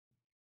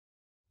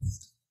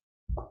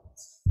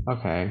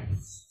Okay,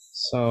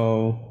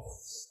 so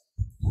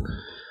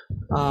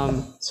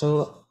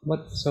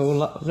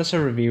just a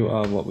review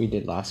of what we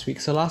did last week.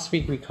 So last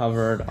week we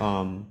covered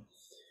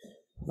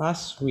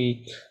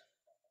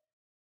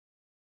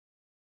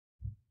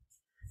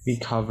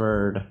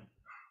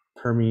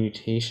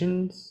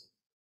permutations,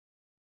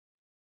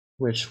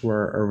 which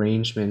were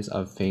arrangements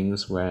of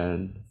things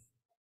when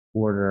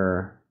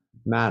order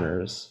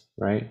matters,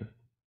 right?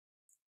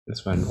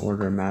 That's when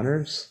order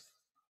matters.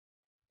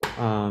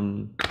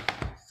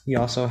 We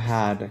also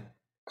had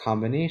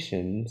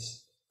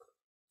combinations,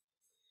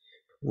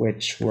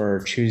 which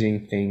were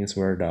choosing things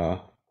where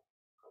the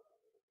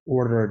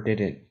order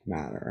didn't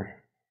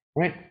matter,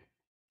 right?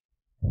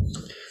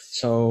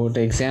 So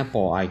the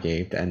example I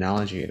gave, the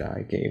analogy that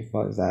I gave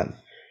was that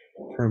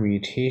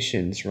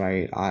permutations,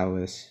 right? I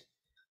was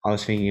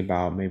thinking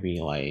about maybe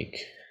like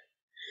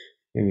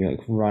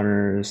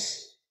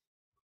runners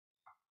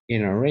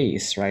in a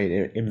race, right?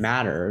 It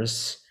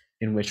matters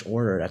in which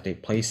order that they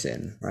place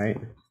in, right?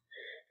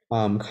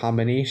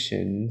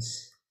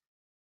 Combinations,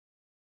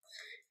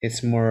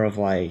 it's more of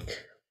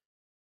like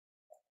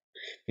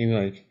maybe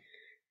like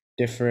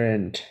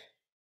different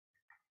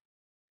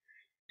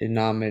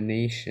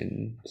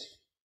denominations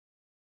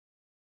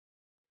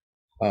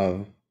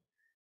of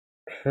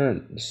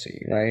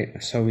currency,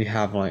 right? So we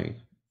have like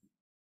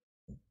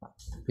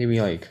maybe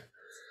like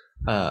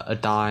a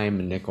dime,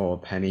 a nickel, a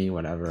penny,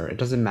 whatever. It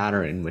doesn't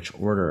matter in which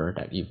order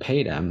that you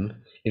pay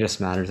them. It just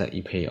matters that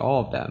you pay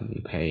all of them.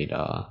 You paid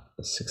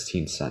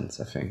 16 cents,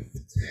 I think.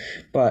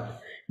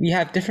 But we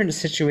have different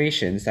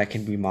situations that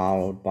can be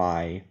modeled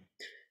by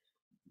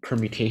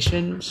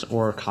permutations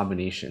or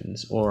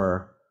combinations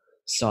or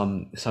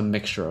some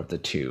mixture of the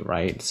two,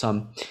 right?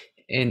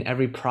 In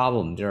every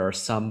problem, there are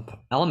some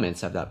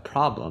elements of that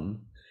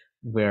problem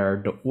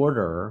where the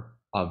order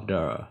of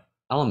the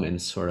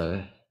elements sort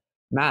of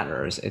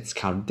matters. It's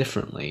counted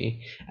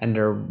differently, and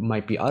there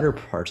might be other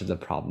parts of the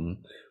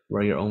problem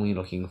where you're only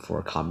looking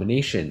for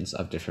combinations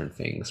of different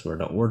things where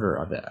the order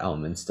of the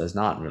elements does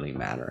not really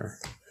matter.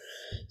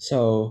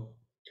 So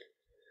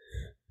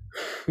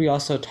we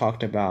also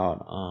talked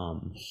about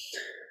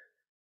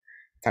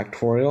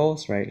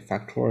factorials, right?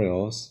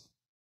 Factorials,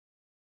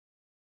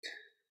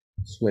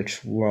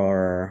 which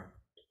were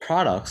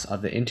products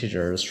of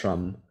integers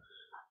from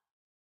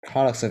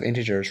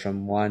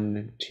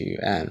 1 to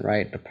n,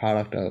 right? The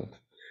product of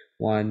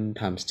 1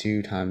 times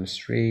 2 times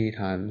 3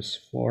 times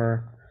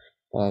 4,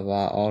 blah,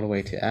 blah, all the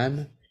way to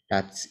n.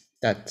 That's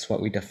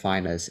what we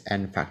define as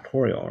n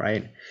factorial,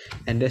 right?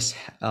 And this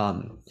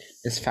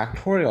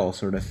factorial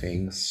sort of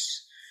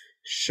things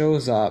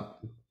shows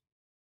up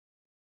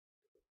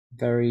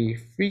very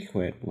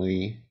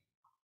frequently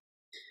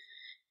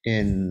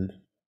in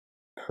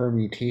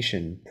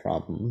permutation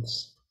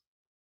problems.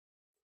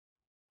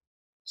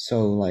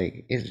 So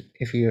like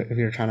if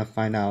you're trying to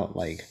find out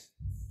like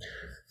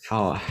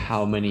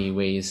how many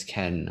ways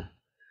can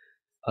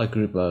a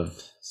group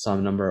of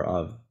some number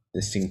of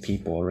distinct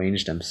people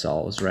arrange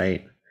themselves,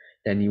 right?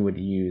 Then you would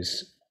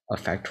use a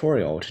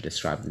factorial to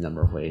describe the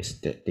number of ways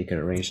that they could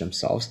arrange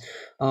themselves.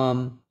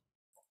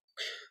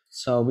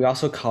 So we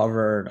also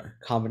covered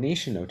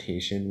combination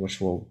notation, which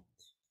will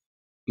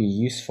be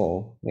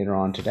useful later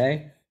on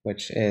today,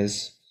 which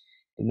is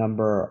the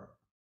number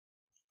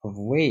of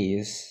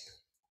ways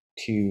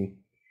to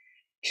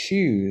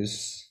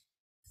choose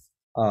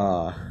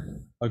a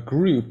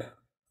group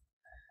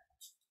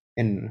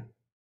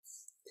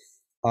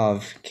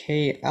of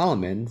k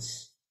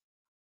elements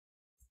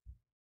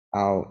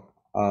out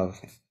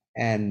of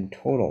n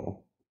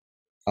total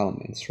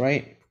elements,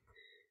 right?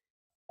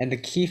 And the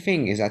key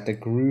thing is that the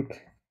group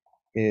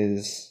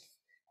is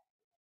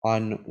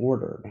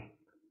unordered.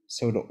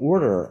 So the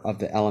order of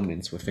the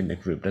elements within the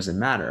group doesn't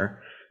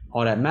matter.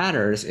 All that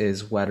matters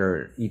is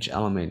whether each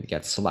element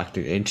gets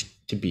selected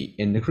to be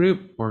in the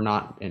group or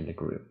not in the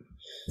group.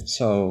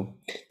 So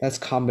that's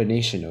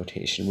combination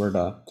notation, where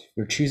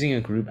you're choosing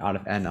a group out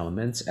of n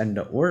elements and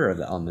the order of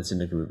the elements in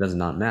the group does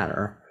not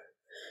matter.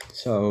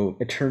 So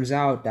it turns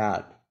out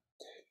that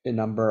the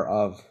number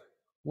of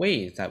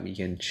ways that we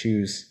can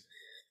choose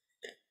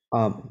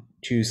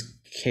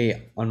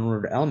k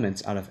unordered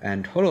elements out of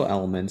n total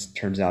elements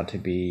turns out to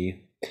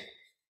be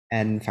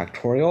n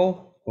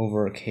factorial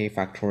over k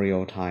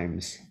factorial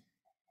times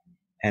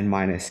n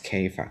minus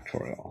k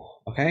factorial.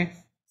 Okay,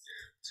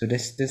 so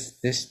this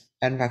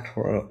n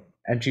factorial,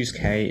 n choose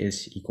k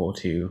is equal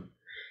to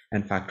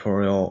n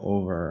factorial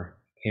over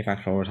k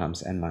factorial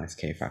times n minus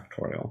k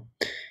factorial.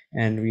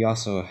 And we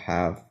also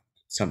have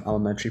some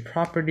elementary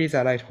properties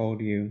that I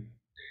told you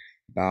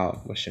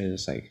about, which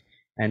is like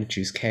n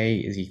choose k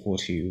is equal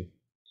to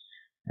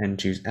n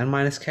choose n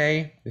minus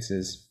k. This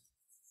is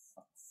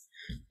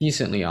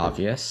decently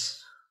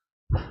obvious.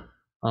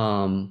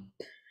 And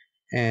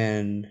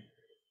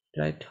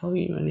did I tell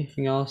you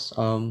anything else?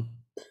 I'll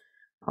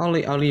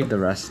leave the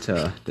rest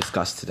to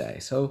discuss today.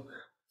 So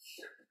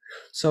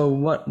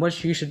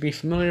what you should be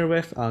familiar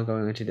with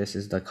going into this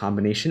is the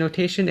combination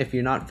notation. If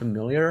you're not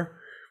familiar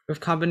with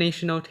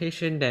combination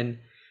notation, then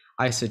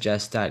I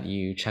suggest that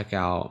you check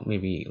out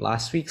maybe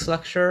last week's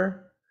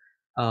lecture,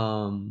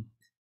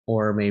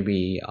 or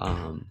maybe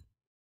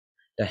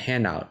the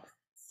handout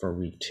for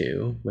week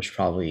 2, which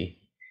probably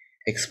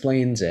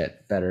explains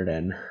it better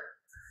than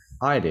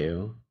I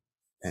do,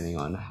 depending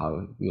on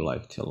how you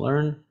like to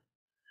learn.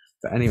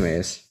 But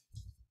anyways,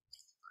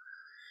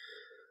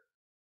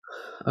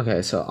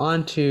 okay, so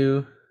on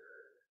to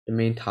the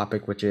main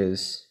topic, which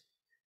is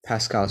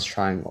Pascal's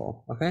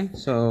triangle. Okay,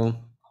 so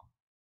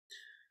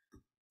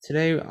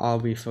today I'll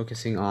be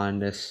focusing on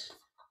this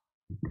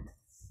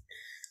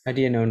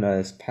idea known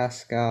as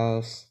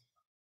Pascal's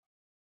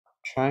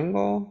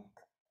triangle.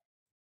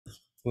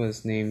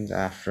 Was named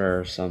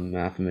after some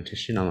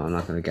mathematician. I'm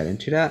not going to get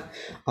into that.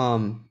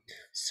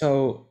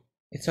 So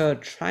it's a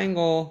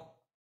triangle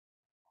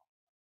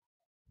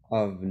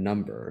of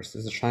numbers.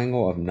 It's a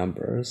triangle of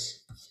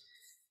numbers,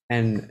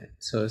 and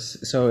so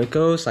it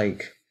goes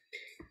like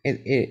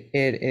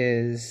it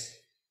is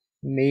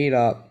made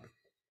up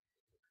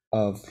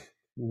of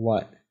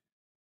what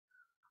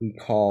we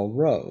call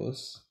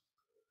rows.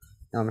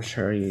 I'm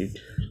sure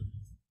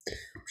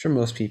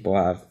most people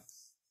have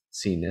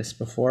seen this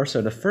before.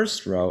 So the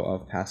first row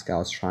of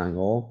Pascal's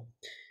triangle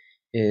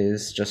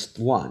is just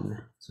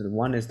 1. So the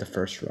 1 is the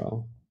first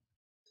row.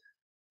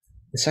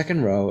 The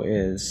second row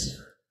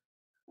is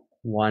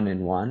 1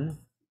 and 1.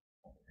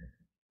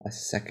 A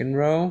second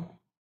row.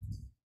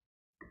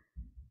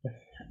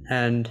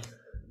 And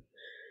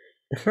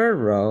the third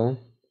row,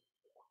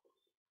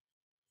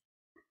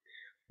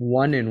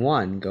 1 and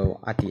 1 go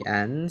at the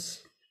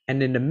ends.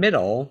 And in the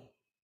middle,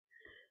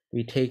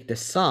 we take the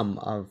sum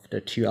of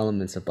the two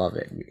elements above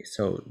it.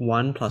 So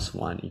 1 plus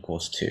 1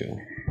 equals 2.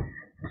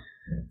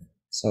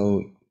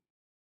 So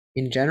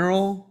in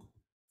general,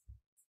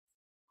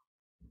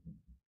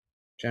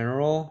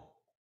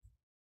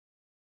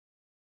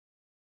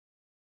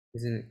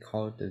 isn't it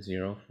called the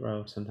 0th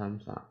row?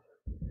 Sometimes not.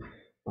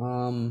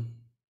 I'm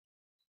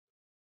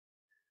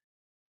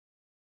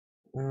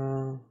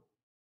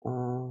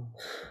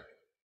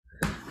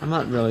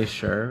not really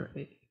sure.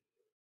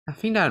 I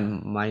think that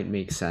might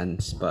make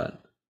sense,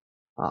 but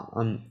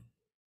I'm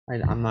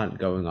not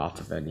going off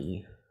of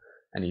any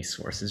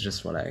source. It's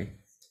just what I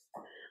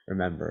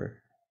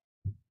remember.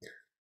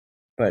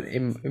 But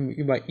you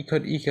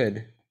could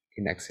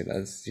connect it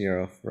as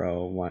 0th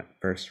row,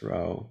 first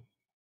row,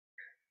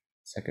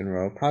 second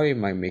row. Probably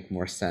might make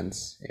more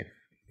sense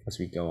as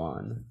we go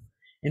on.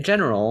 In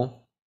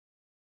general,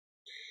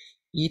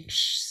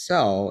 each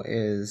cell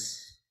is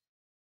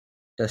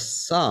the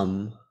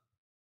sum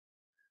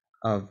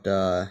of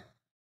the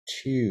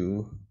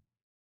two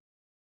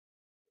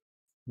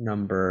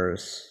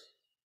numbers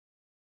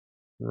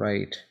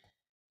right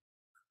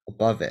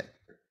above it,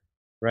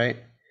 right?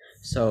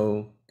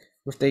 So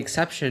with the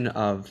exception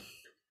of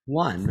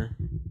 1,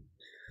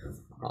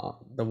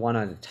 the one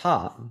at the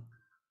top,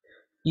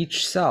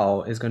 each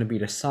cell is going to be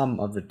the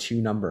sum of the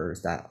two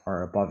numbers that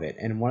are above it.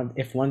 And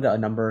if one of the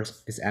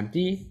numbers is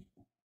empty,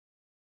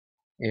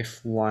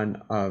 if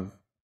one of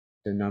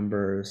the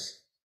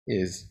numbers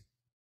is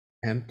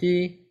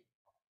empty,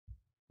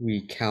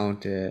 we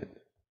count it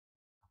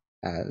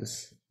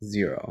as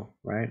 0,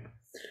 right?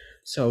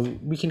 So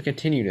we can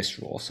continue this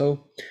rule.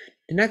 So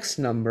the next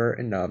number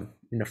in the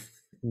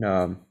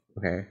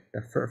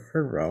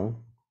third row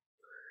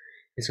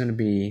is going to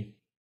be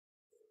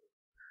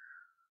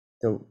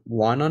the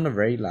one on the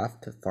very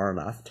left, far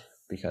left,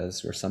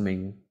 because we're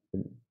summing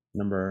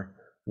number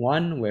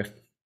 1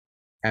 with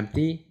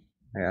empty,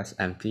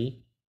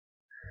 empty.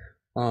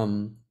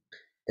 Then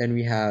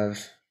we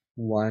have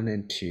 1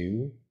 and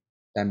 2,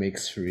 that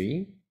makes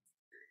 3.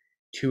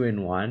 2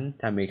 and 1,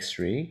 that makes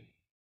 3.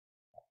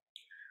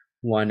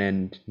 1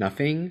 and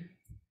nothing,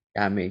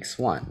 that makes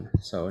 1.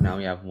 So now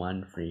we have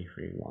 1, 3,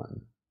 3,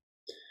 1.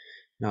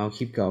 Now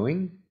keep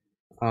going.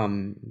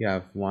 You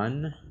have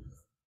 1,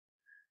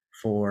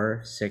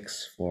 4,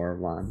 6, 4,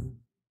 1.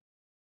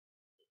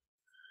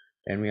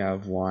 Then we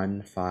have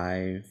 1,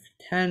 5,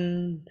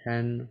 10,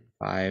 10,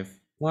 5,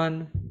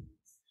 1.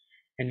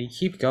 And you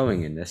keep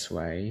going in this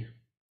way.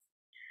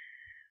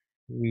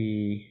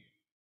 We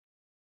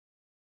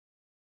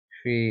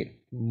create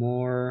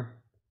more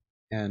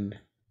and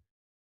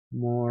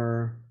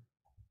more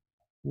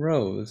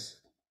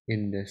rows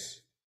in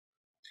this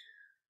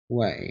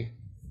way.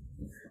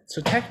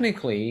 So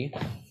technically,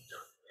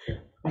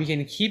 we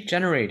can keep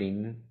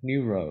generating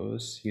new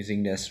rows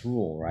using this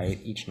rule, right?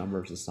 Each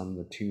number is the sum of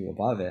the two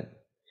above it.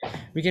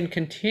 We can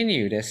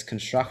continue this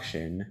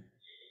construction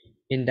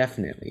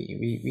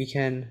indefinitely. We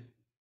can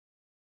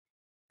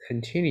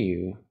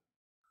continue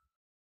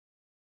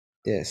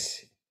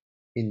this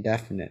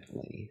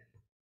indefinitely.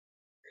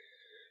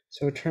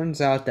 So it turns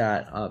out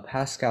that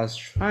Pascal's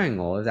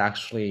triangle is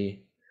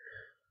actually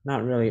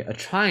not really a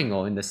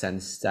triangle in the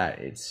sense that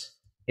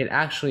it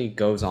actually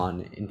goes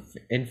on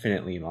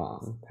infinitely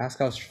long.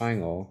 Pascal's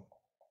triangle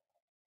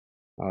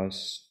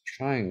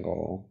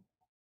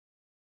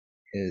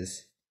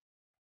is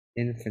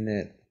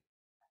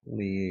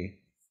infinitely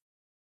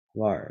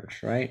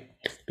large, right?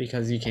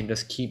 Because you can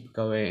just keep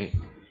going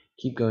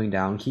keep going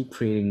down, keep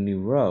creating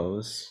new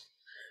rows.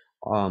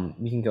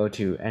 You can go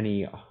to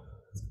any,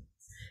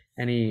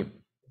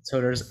 so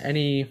there's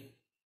any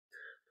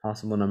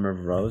possible number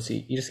of rows.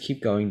 You just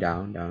keep going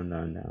down, down,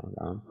 down, down,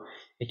 down.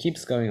 It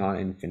keeps going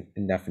on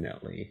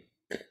indefinitely.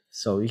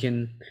 So you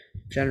can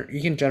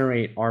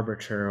generate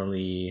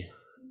arbitrarily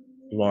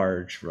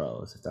large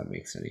rows, if that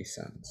makes any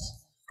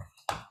sense.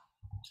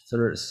 So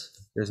there's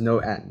no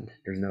end.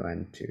 There's no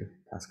end to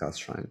Pascal's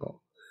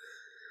triangle.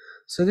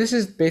 So this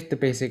is the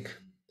basic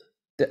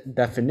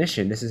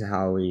definition. This is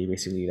how we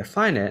basically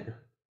define it.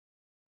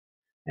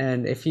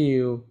 And if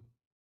you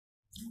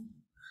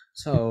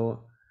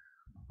so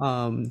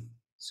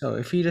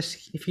if you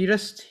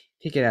just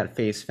take it at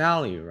face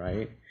value,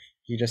 right?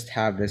 You just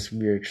have this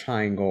weird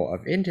triangle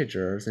of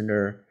integers, and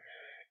there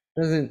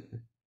doesn't.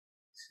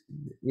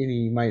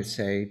 You might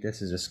say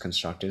this is just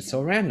constructed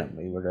so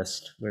randomly. We're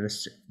just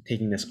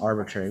taking this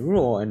arbitrary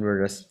rule and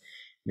we're just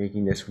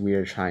making this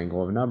weird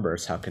triangle of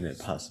numbers. How can it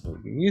possibly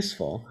be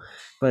useful?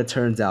 But it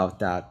turns out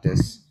that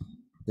this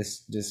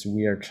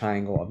weird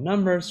triangle of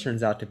numbers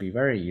turns out to be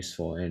very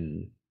useful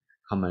in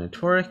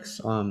combinatorics.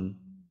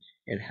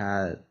 It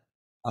had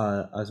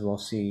as we'll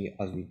see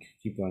as we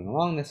keep going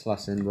along this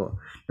lesson,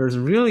 there's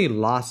really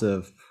lots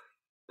of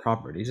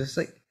properties. It's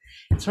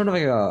sort of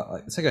like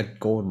a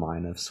gold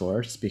mine of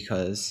sorts,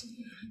 because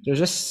there's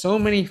just so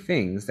many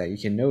things that you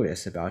can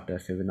notice about the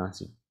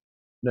Fibonacci,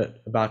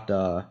 about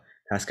the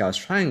Pascal's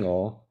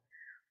triangle.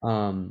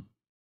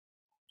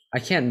 I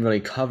can't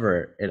really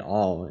cover it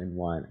all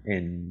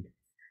in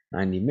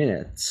 90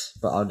 minutes,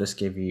 but I'll just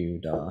give you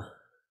the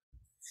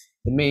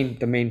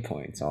main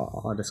points.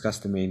 I'll discuss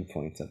the main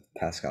points of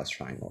Pascal's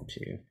triangle to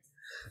you.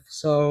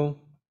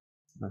 So,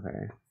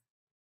 okay.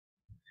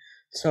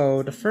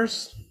 So the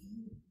first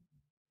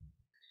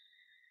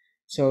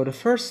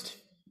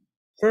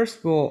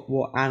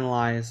we'll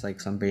analyze like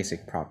some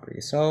basic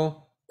properties.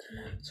 So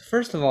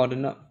first of all,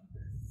 the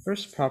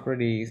first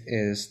property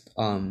is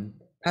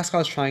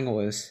Pascal's triangle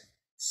is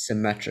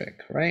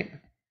symmetric, right?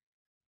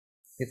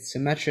 It's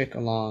symmetric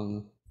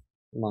along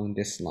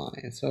this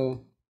line.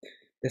 So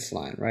this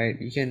line, right?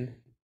 You can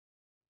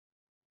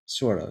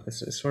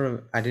this is sort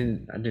of I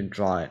didn't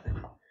draw it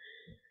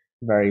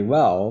very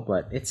well,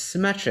 but it's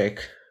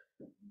symmetric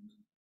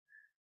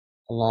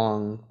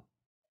along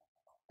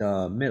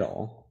the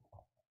middle.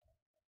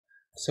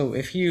 So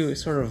if you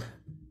if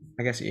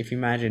you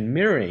imagine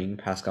mirroring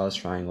Pascal's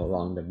triangle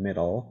along the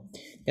middle,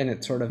 then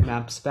it sort of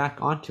maps back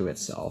onto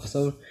itself.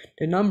 So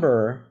the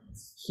number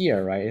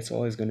here, right, it's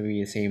always going to be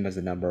the same as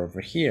the number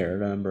over here.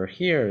 The number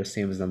here is the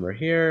same as the number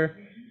here.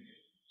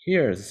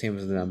 Here is the same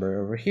as the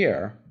number over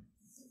here.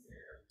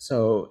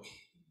 So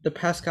the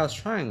Pascal's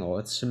triangle,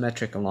 it's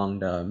symmetric along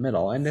the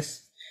middle, and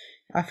this,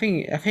 I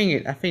think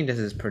this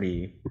is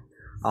pretty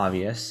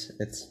obvious.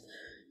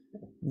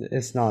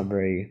 It's not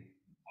very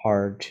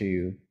hard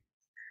to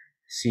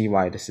see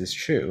why this is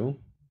true.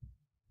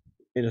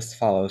 It just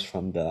follows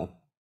from the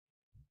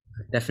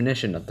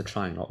definition of the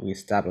triangle we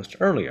established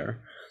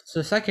earlier. So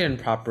the second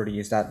property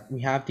is that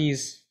we have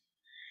these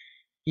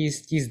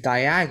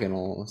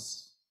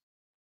diagonals.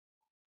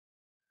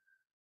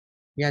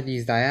 We have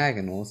these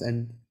diagonals,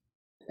 and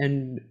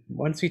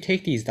once we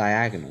take these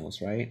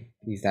diagonals, right,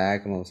 these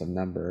diagonals of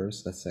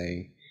numbers, let's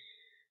say,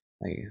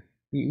 like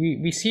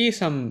we see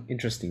some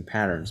interesting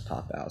patterns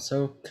pop out.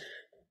 So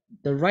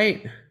the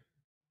rightmost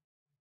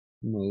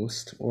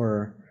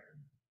or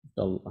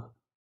the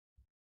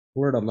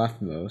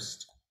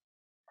leftmost,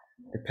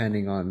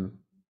 depending on,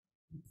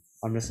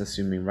 I'm just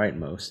assuming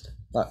rightmost,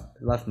 but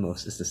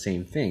leftmost is the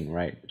same thing,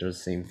 right? There's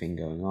the same thing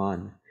going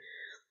on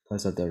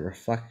because of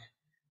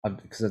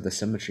because of the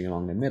symmetry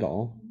along the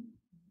middle.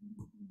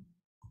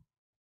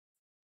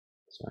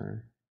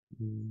 Sorry.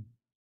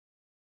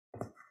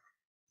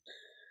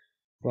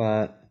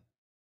 But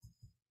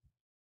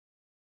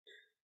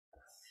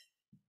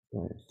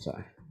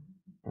sorry.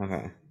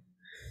 Okay.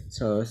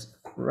 So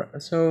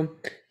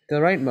the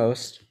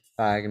rightmost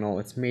diagonal,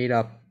 it's made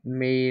up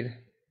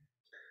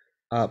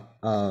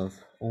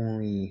of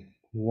only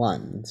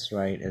ones,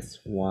 right? It's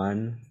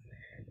one,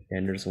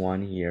 then there's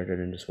one here,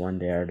 then there's one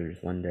there,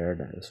 there's one there,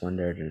 there's one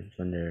there, there's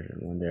one there,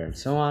 there's one there, and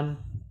so on,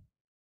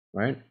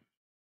 right?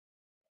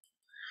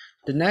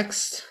 The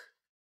next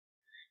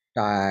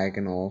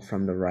diagonal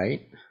from the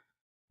right,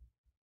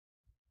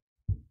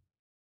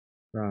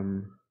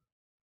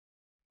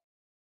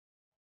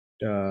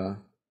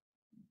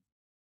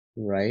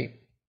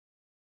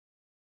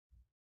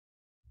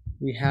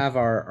 we have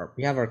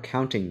our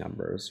counting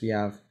numbers. We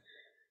have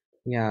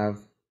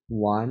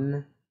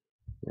one.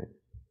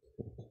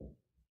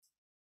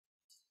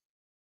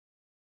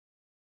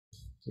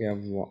 We have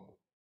one.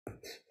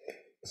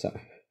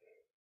 Sorry,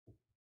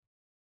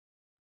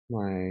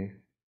 my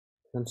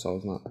pencil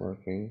is not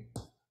working.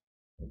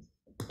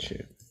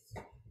 Shoot.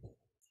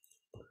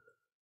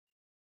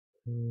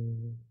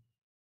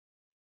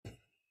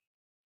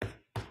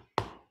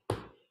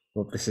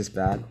 Well, this is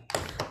bad.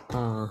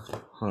 Hold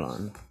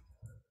on.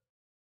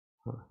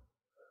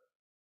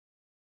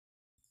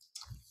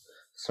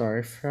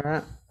 Sorry for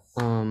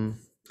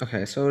that.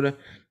 Okay, so the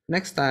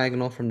next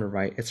diagonal from the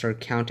right, it's our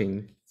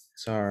counting.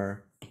 It's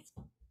our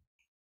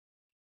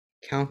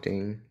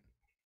counting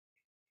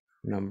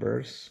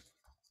numbers.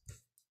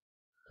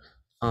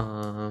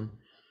 And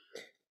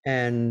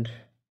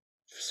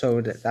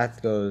so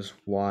that goes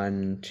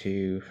 1,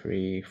 2,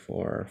 3,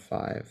 4,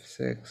 5,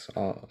 6,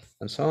 all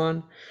and so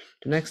on.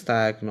 The next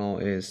diagonal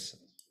turns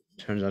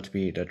out to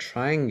be the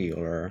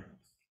triangular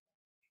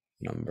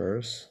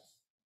numbers.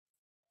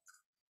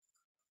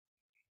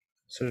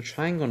 So the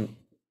triangular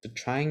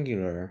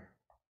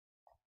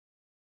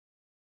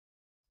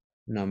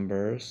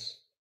numbers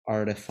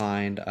are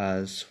defined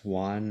as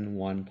 1,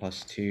 1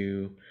 plus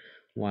 2,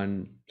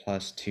 1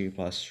 plus 2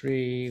 plus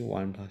 3,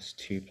 1 plus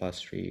 2 plus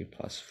 3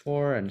 plus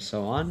 4, and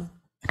so on.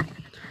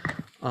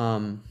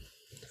 The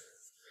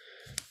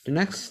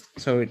next,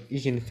 so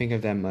you can think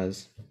of them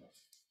as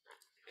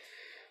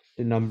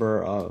the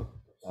number of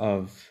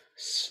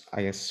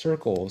I guess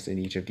circles in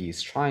each of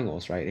these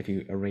triangles, right? If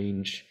you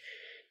arrange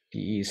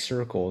these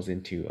circles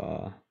into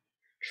a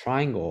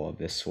triangle of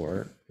this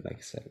sort, like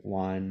I said,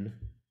 1,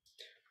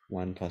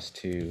 1 plus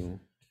 2,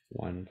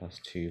 1 plus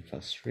 2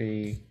 plus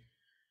 3,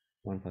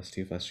 1 plus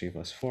 2 plus 3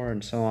 plus 4,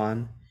 and so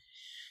on.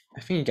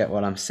 I think you get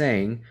what I'm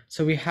saying.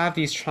 So we have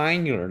these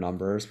triangular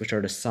numbers, which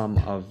are the sum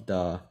of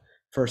the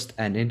first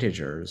n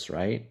integers,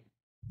 right?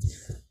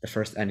 The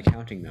first n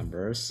counting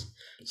numbers.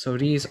 So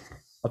these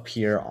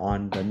appear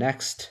on the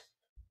next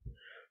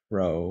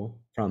row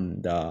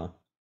from the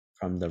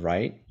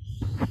right.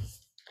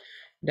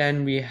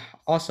 Then we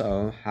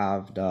also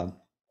have the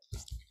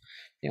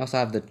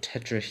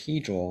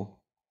tetrahedral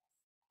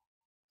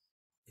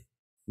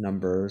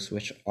numbers,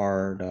 which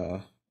are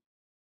the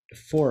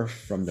fourth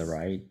from the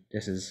right.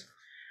 This is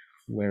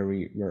where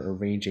we're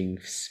arranging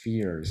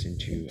spheres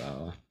into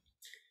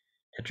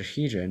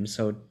tetrahedron.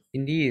 So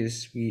in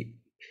these,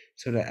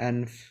 so the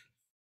nth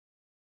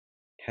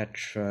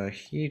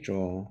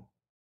tetrahedral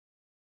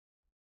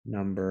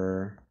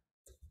number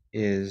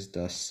is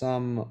the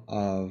sum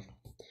of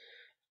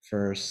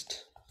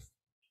first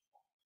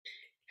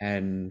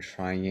n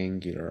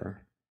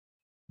triangular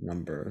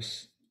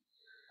numbers.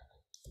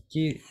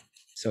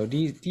 So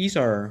these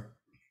are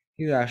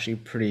actually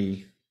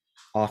pretty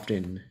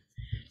often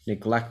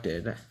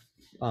neglected.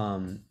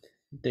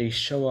 They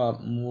show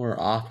up more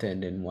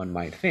often than one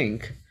might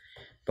think,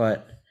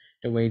 but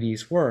the way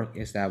these work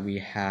is that we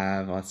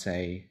have, let's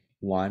say,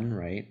 1,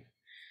 right?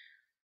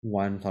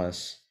 1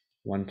 plus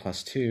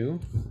 2,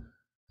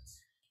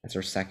 that's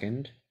our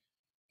second.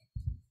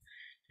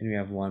 And we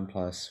have 1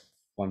 plus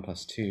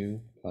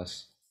 2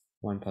 plus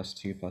 1 plus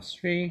 2 plus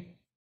 3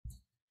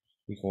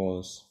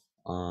 equals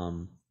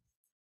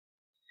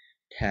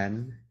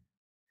 10,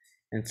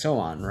 and so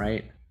on,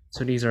 right?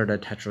 So these are the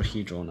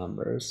tetrahedral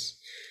numbers.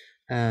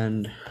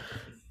 And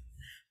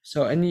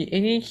so, and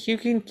you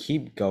can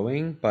keep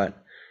going,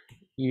 but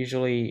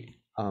usually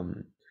I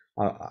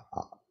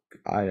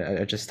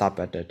just stop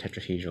at the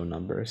tetrahedral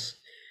numbers.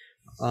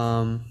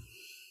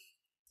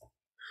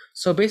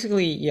 So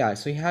basically, yeah,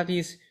 so you have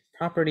these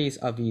properties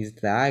of these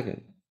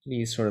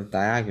sort of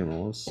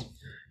diagonals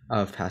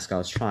of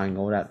Pascal's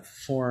triangle that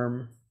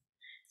form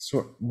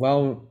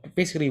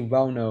basically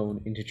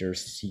well-known integer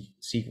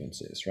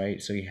sequences,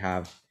 right? So you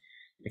have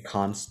the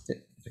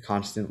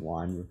constant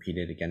one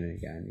repeated again and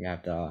again. You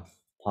have the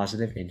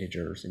positive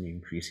integers in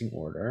increasing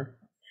order.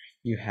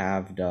 You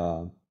have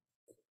the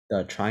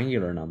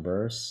triangular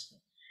numbers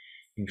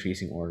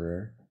increasing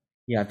order.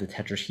 You have the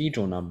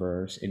tetrahedral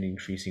numbers in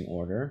increasing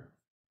order.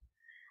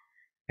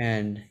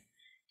 And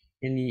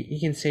you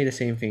can say the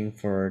same thing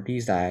for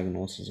these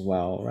diagonals as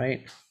well,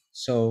 right?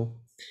 So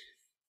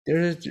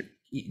there's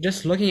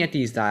just looking at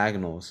these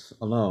diagonals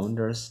alone,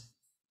 there's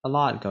a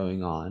lot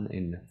going on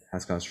in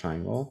Pascal's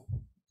triangle.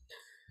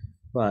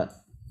 But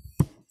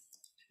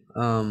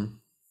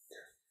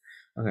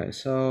okay,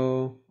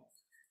 so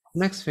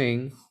next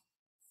thing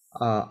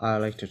I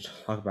like to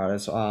talk about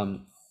is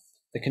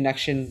the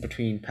connection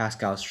between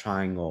Pascal's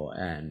triangle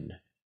and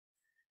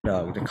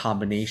the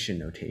combination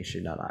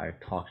notation that I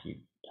talked you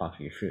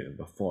through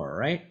before,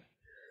 right?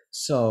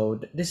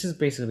 So this is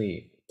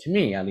basically, to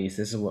me at least,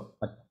 this is what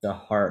the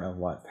heart of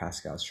what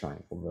Pascal's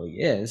triangle really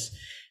is.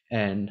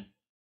 And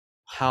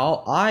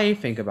how I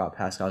think about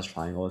Pascal's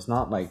triangle is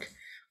not like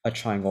a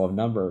triangle of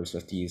numbers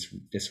with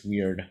this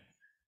weird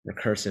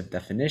recursive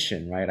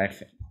definition, right?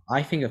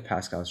 I think of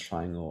Pascal's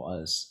triangle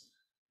as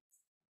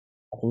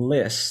a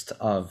list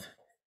of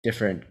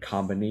different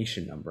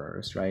combination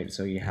numbers, right?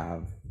 So you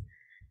have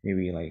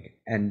maybe like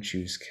n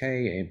choose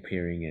k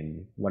appearing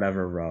in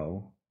whatever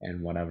row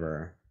and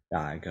whatever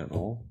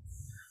diagonal,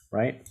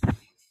 right?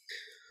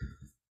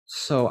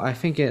 So I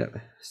think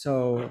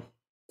the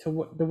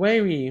way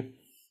we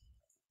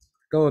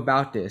go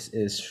about this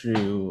is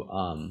through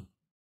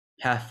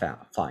path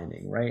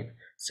finding, right?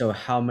 So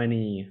how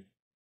many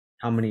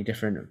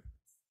different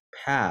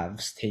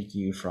paths take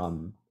you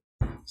from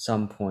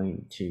some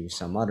point to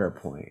some other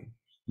point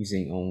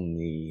using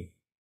only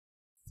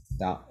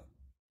that,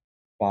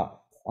 but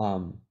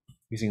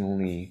using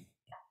only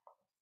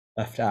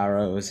left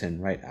arrows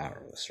and right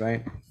arrows,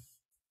 right?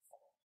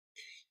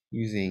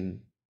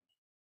 using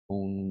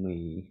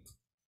only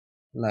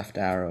left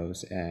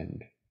arrows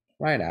and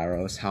right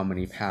arrows, how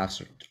many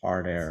paths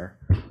are there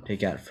to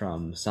get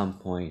from some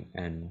point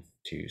and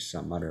to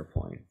some other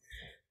point.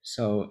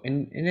 So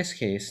in this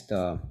case,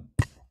 so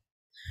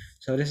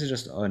this is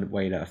just a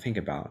way to think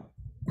about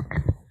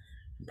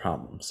the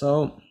problem.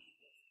 So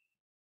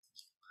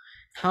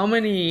how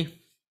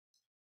many,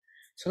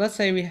 so let's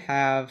say we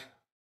have,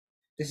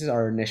 this is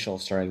our initial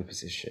starting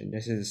position.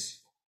 This is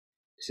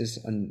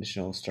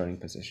initial starting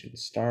position,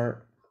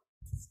 start,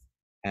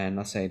 and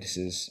let's say this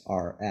is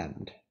our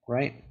end,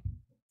 right?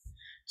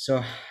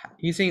 So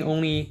using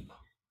only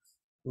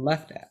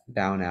left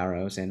down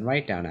arrows and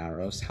right down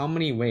arrows, how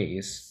many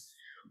ways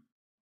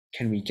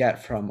can we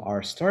get from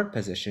our start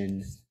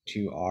position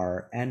to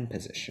our end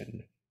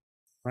position,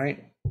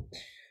 right?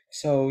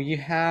 So you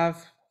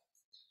have,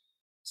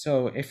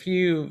 so if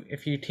you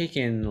take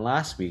in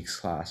last week's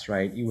class,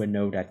 right, you would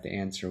know that the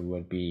answer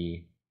would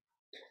be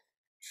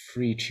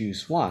 3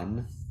 choose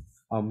 1.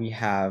 We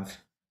have,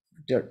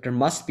 there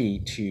must be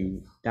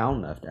 2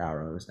 down left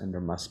arrows and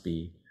there must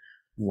be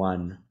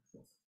 1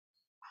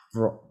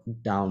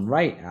 down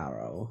right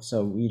arrow.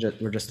 So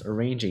we're just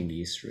arranging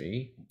these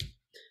 3.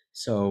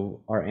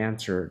 So our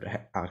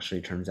answer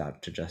actually turns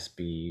out to just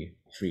be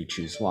 3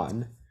 choose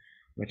 1,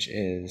 which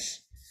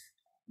is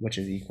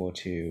equal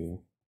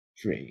to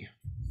 3.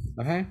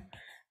 Okay,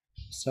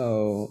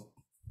 so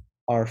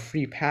our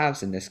 3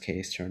 paths in this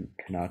case turn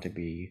out to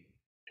be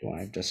the one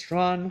I've just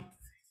drawn.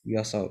 We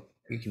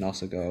can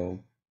also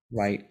go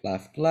right,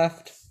 left,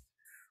 left,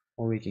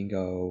 or we can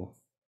go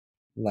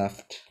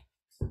left,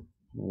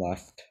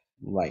 left,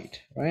 right,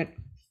 right?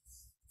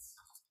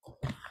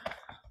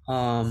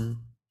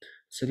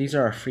 So these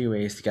are our 3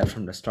 ways to get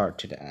from the start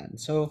to the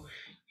end. So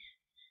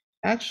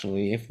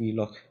actually, if we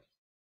look,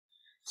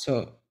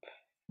 so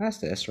that's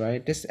this,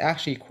 right? This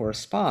actually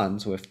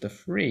corresponds with the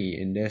 3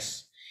 in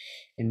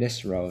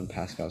this row in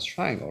Pascal's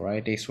triangle,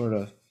 right? They sort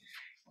of,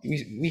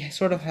 we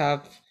sort of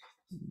have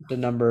the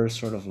numbers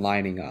sort of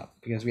lining up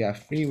because we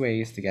have 3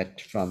 ways to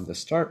get from the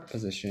start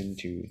position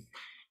to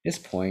this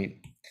point,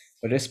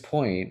 but this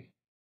point,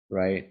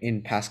 right,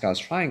 in Pascal's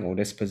triangle,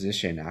 this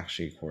position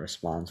actually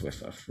corresponds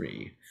with a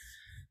 3.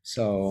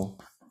 So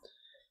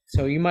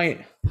you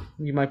might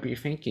be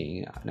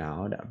thinking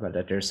now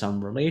that there's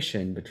some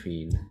relation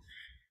between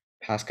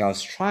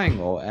Pascal's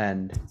triangle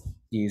and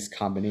these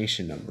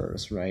combination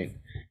numbers, right?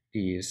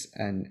 These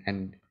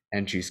and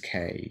choose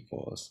k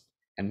equals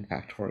n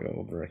factorial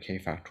over k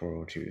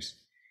factorial choose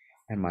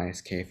n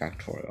minus k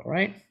factorial,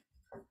 right?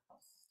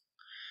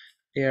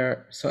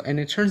 So, and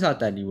it turns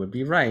out that you would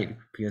be right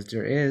because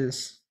there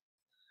is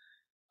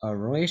a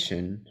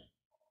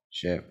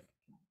relationship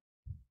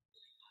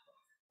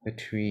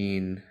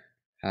between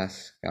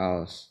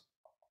Pascal's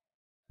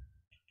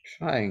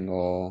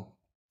triangle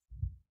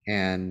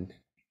and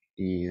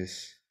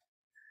these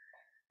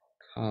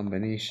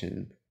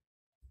combination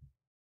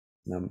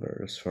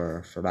numbers,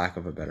 for lack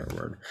of a better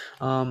word.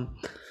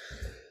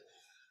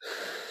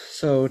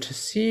 So to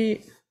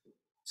see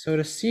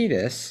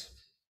this,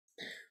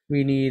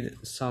 we need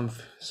some,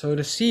 so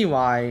to see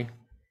why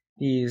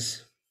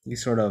these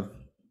sort of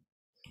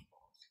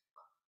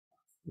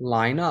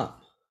line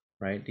up,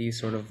 right? These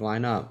sort of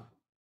line up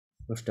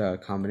with the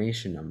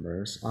combination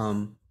numbers.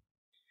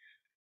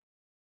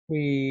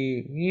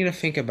 We need to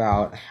think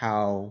about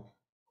how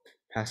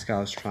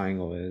Pascal's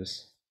triangle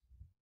is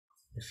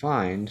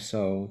defined.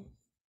 So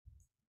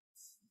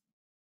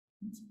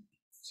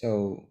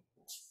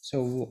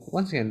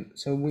once again,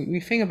 so we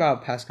think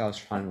about Pascal's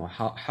triangle.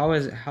 How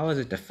is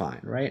it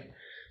defined, right?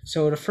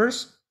 So the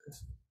first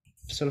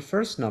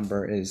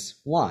number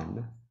is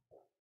 1.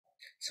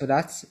 So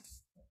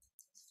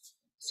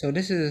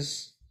this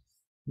is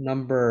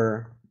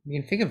number, you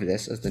can think of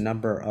this as the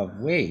number of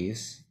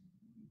ways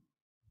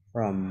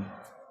from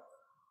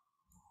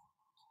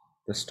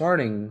the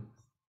starting,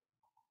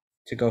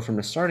 to go from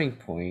the starting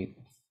point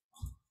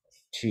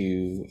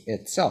to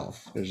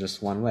itself. There's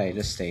just one way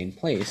to stay in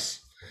place.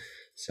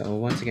 So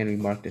once again, we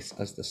mark this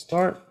as the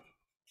start.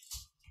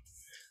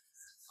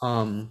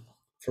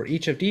 For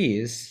each of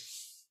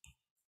these,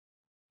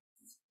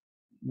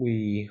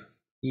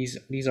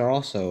 these are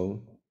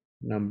also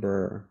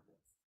number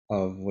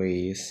of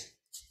ways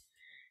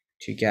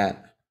to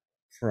get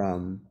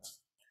from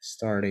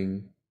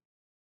starting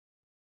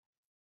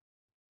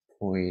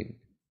point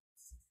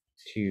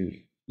to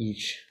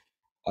each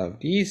of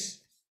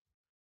these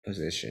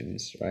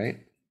positions, right?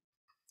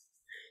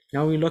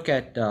 Now we look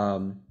at,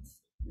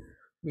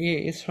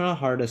 it's kind of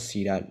hard to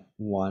see that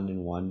 1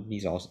 and 1,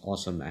 these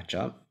also match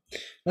up.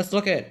 Let's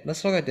look at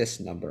this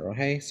number,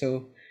 okay?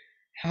 So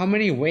how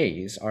many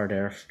ways are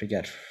there to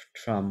get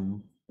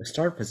from the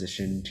start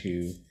position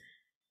to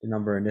the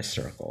number in this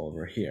circle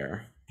over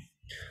here?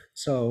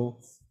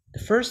 So the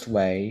first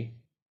way,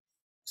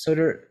 so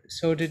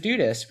to do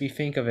this, we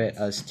think of it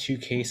as 2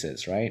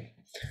 cases, right?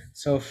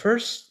 So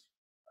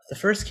the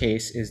first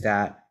case is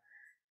that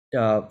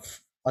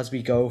as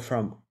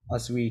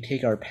we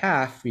take our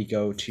path, we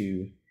go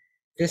to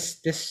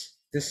this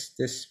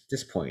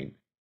point,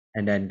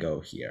 and then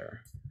go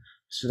here.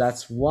 So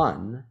that's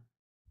one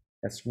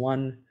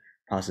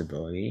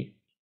possibility.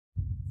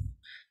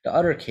 The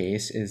other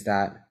case is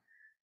that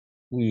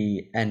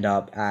we end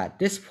up at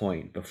this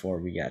point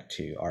before we get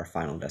to our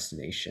final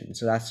destination.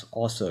 So that's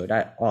also,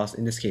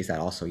 in this case, that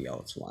also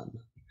yields 1.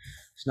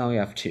 So now we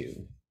have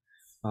 2.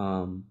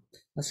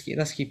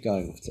 Let's keep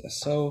going with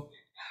this. So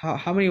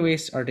how many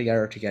ways are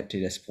there to get to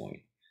this point?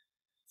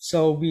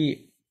 So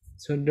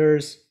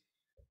there's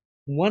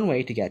one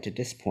way to get to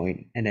this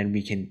point, and then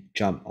we can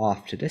jump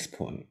off to this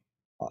point,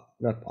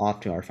 off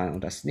to our final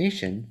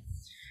destination.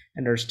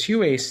 And there's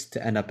 2 ways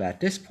to end up at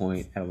this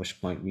point, at which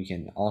point we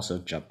can also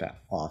jump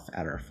off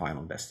at our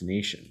final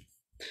destination.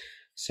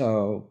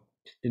 So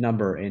the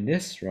number in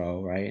this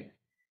row, right,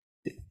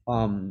 it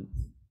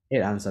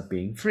ends up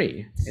being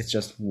 3. It's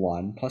just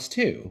 1 plus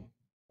 2.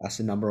 That's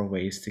the number of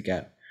ways to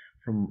get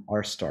from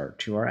our start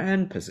to our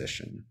end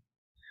position.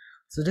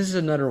 So this is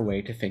another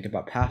way to think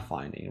about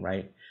pathfinding,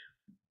 right?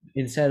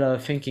 Instead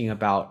of thinking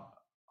about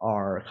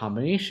our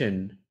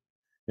combination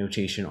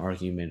notation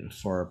argument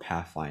for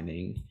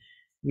pathfinding,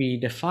 we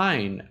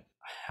define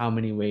how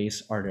many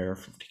ways are there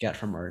to get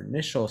from our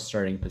initial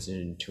starting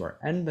position to our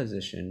end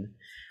position.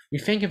 We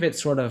think of it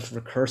sort of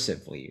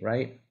recursively,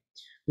 right?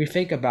 We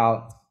think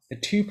about the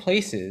 2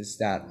 places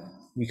that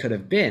we could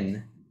have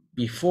been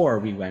before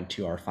we went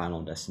to our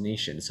final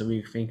destination. So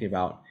we think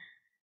about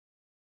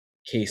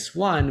case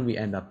 1, we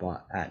end up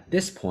at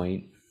this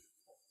point,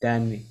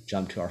 then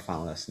jump to our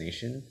final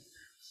destination.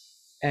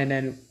 And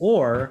then,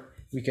 or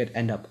we could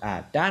end up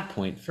at that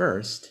point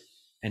first,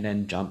 and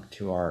then jump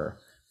to our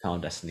final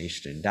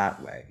destination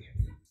that way.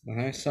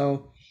 Okay,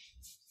 so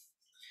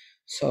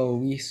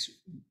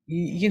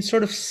you can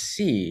sort of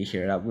see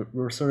here that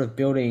we're sort of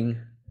building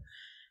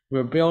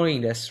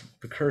this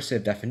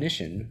recursive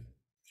definition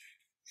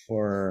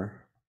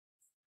for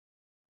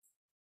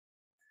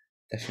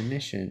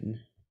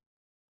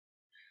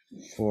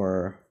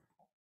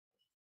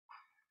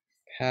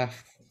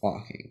path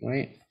walking,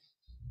 right?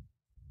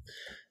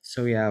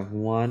 So we have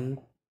 1,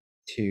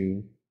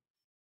 2,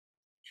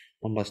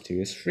 1 plus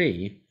 2 is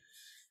 3.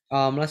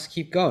 Let's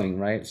keep going,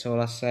 right? So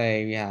let's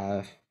say we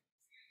have,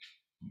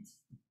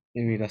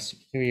 maybe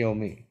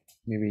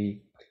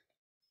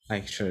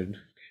I should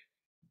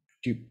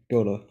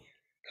build a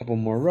couple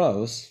more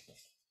rows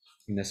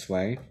in this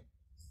way.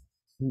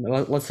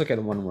 Let's look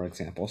at one more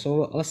example.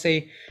 So let's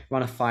say we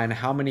want to find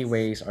how many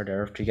ways are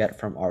there to get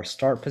from our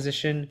start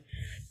position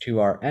to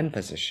our end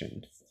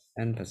position.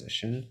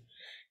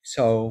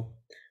 So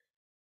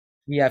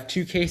we have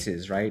 2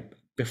 cases, right?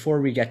 Before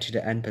we get to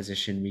the end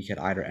position, we could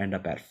either end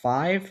up at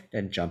 5,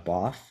 then jump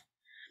off.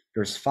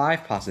 There's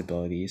 5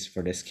 possibilities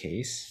for this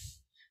case,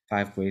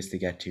 5 ways to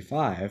get to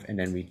 5, and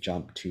then we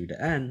jump to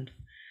the end.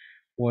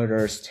 Or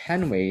there's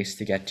 10 ways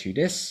to get to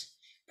this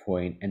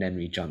point, and then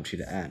we jump to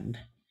the end.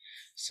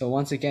 So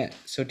once again,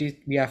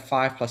 we have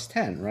 5 plus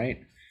 10,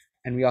 right?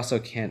 And we also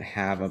can't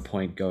have a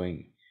point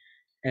going.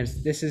 And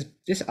this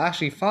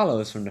actually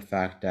follows from the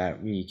fact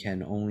that we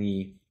can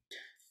only,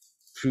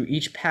 through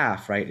each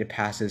path, right, it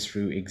passes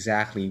through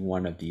exactly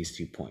one of these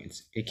 2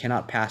 points. It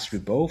cannot pass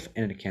through both,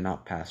 and it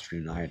cannot pass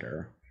through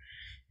neither.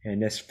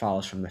 And this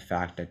follows from the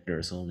fact that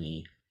there's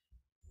only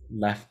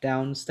left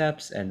down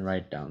steps and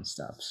right down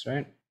steps,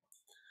 right?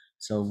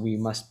 So we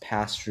must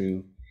pass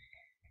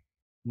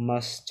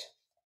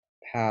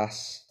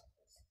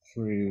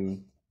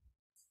through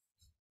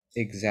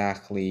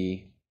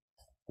exactly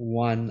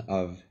one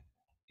of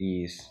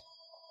these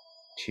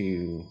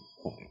 2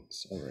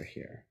 points over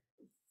here.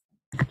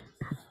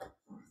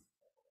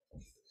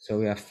 So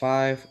we have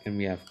 5 and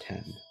we have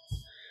 10.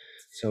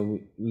 So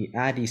we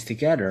add these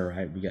together,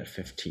 right? We get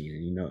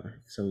 15, and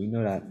so we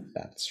know that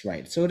that's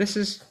right. So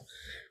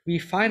we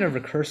find a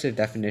recursive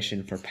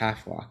definition for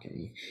path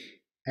walking.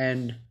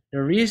 And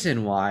the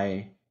reason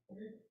why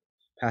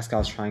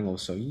Pascal's triangle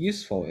is so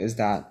useful is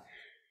that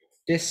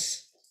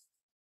this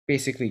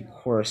basically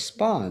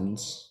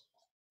corresponds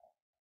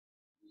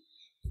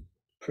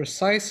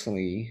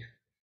precisely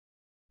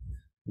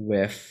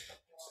with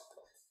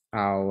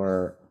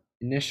our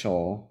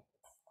initial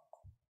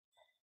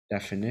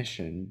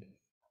definition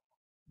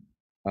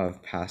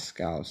of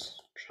Pascal's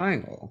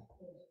triangle.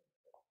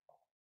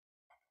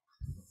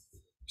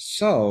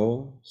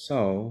 So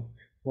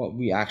what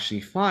we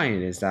actually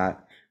find is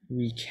that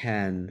we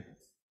can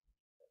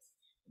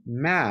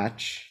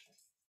match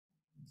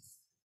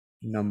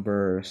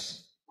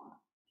numbers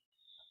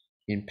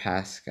in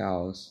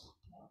Pascal's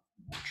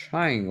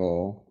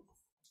triangle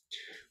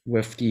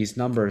with these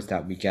numbers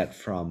that we get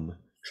from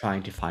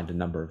trying to find the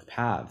number of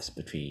paths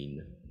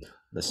between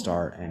the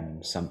start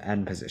and some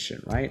end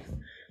position, right?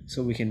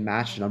 So we can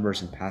match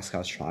numbers in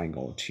Pascal's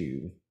triangle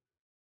to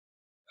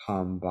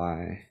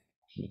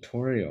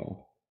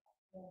combinatorial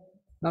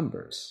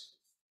numbers.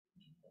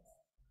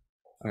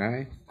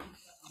 Okay.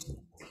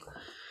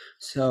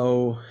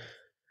 So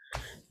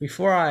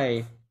before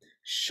I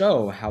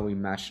show how we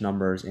match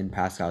numbers in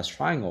Pascal's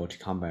triangle to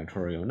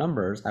combinatorial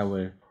numbers,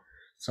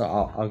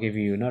 I'll give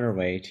you another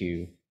way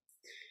to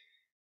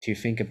to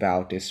think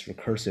about this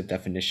recursive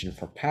definition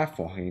for path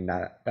walking,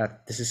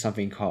 that this is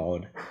something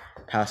called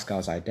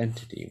Pascal's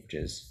identity,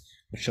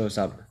 which shows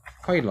up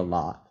quite a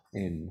lot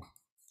in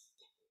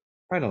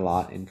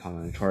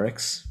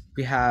combinatorics.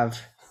 We have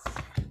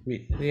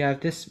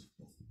this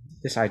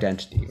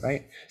identity,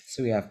 right?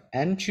 So we have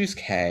n choose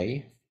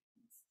k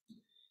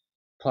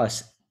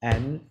plus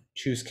n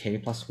choose k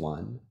plus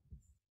 1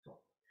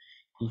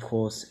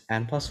 equals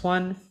n plus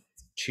 1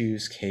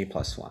 choose k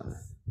plus 1,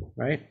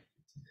 right?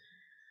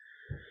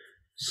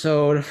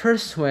 So the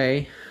first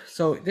way,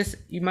 so this,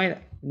 you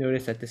might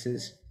notice that this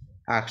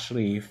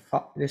actually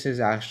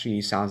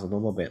sounds a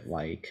little bit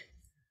like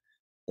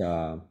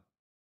the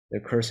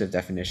recursive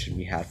definition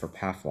we had for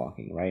path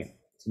walking, right?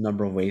 The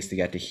number of ways to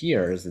get to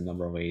here is the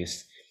number of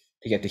ways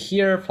to get to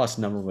here plus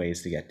the number of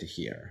ways to get to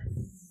here.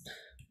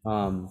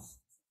 And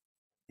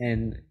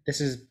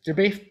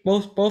they're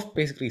both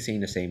basically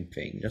saying the same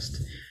thing,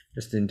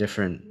 just in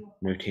different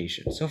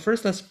notation. So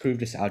first, let's prove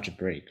this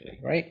algebraically,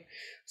 right?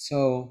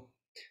 So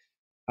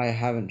I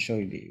haven't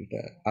shown you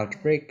the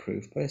algebraic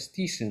proof, but it's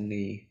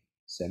decently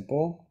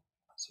simple.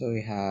 So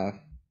we have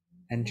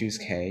n choose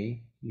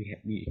k.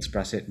 We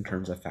express it in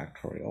terms of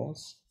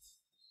factorials.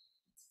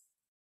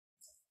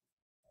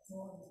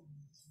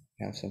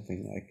 We have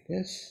something like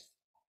this.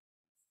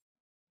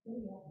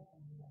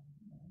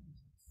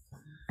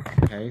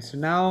 Okay, so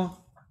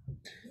now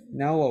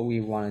what we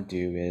want to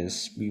do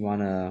is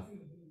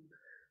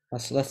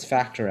let's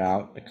factor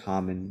out the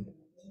common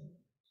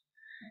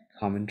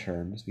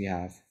terms. We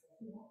have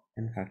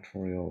n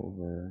factorial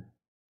over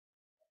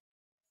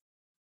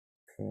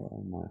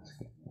minus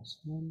k plus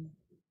 1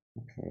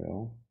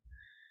 factorial.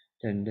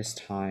 Then this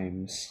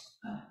times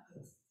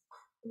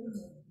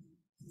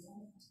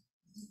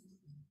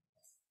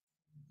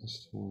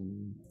this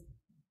one,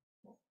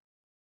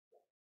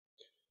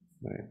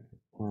 right?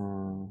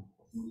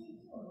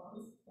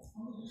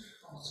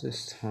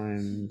 This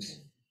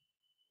times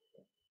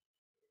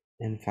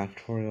n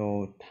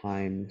factorial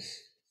times,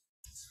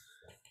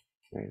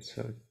 right?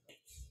 So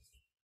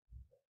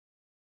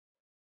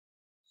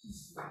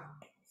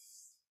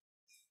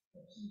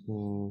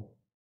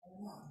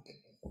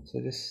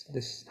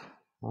this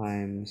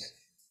times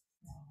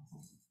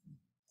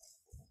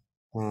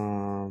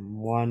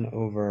 1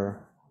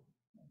 over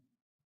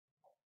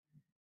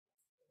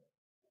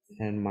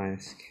n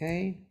minus k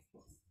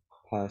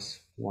plus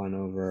 1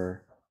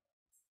 over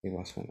k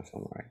plus 1 if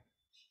I'm right.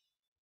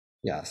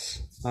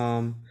 Yes.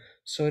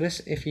 So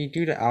this, if you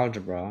do the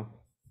algebra,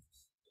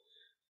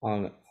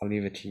 I'll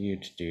leave it to you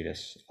to do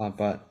this.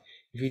 But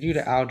if you do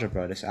the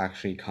algebra, this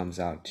actually comes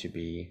out to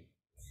be,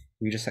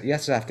 you just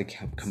have to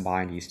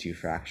combine these two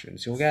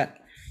fractions. You'll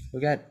get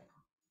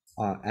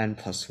n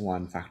plus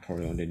 1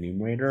 factorial in the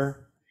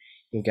numerator.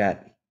 You'll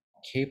get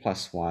k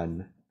plus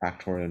 1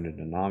 factorial in the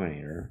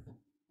denominator,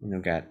 and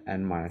you'll get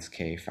n minus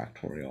k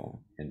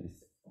factorial in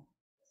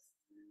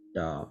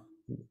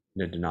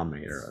the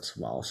denominator as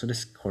well. So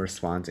this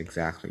corresponds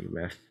exactly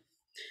with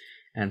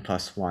n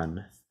plus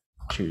 1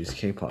 choose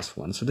k plus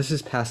 1. So this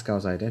is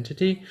Pascal's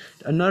identity.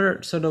 So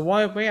the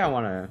way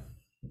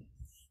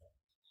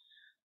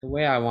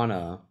I want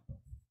to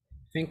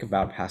think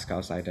about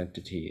Pascal's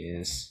identity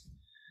is,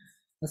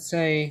 let's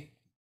say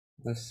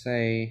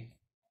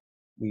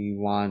we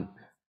want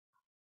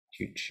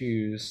to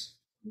choose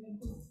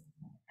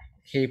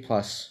k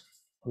plus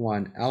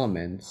 1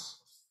 elements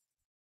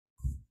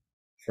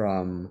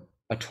from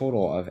a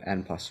total of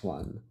n plus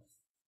 1.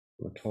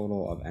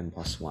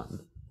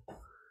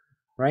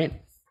 Right?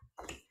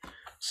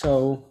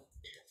 So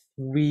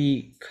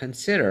we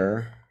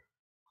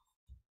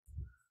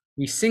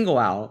single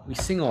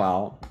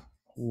out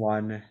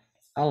one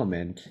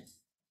element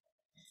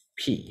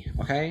p,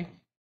 okay?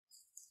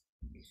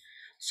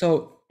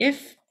 So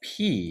if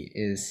p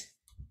is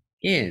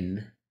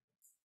in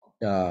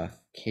the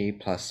k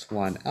plus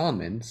 1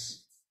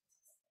 elements,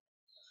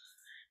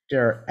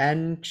 there are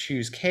n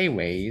choose k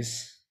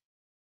ways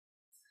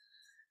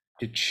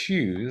to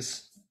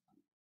choose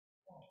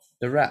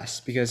the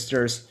rest, because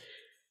there's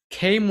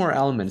k more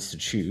elements to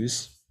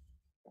choose,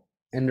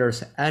 and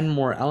there's n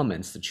more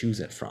elements to choose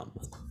it from.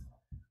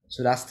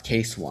 So that's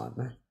case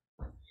 1.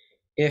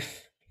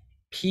 If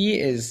p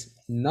is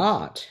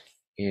not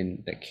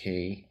in the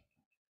k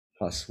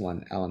plus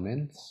 1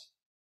 elements,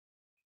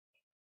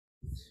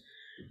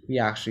 we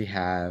actually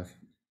have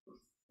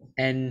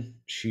n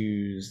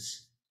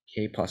choose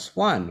k plus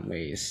 1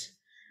 ways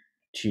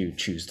to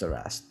choose the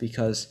rest,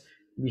 because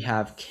we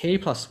have k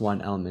plus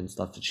 1 elements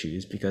left to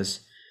choose because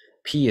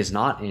p is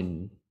not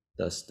in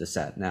the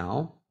set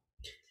now,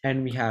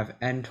 and we have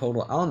n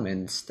total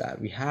elements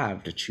that we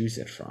have to choose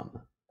it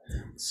from.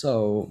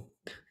 So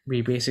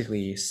we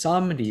basically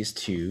sum these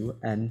two,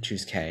 n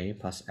choose k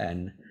plus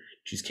n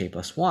choose k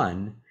plus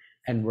 1,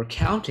 and we're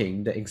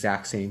counting the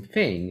exact same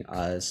thing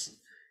as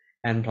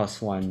n plus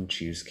 1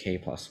 choose k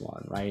plus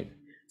 1, right?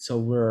 So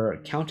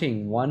we're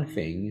counting one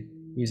thing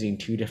using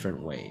two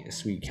different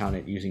ways. We count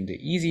it using the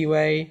easy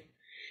way,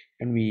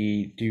 and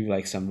we do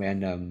like some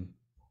random,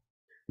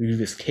 we do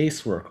this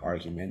casework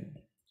argument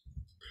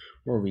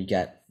where we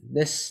get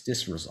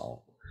this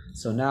result.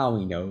 So now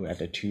we know that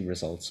the two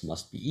results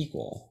must be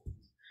equal.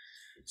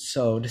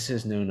 So this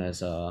is known as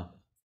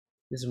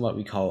this is what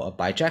we call a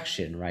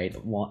bijection, right?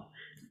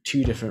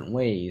 Two different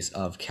ways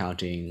of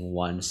counting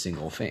one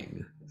single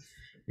thing.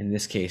 In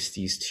this case,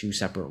 these two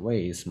separate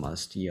ways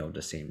must yield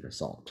the same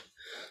result.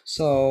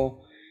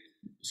 So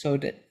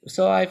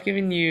I've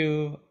given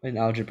you an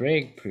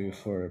algebraic proof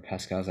for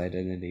Pascal's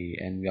identity,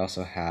 and we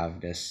also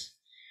have this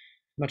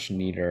much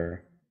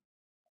neater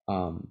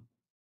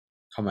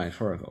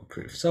combinatorial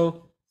proof.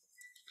 So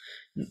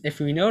if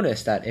we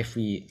notice that if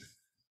we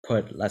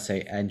put, let's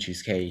say, n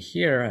choose k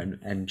here and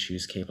n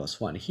choose k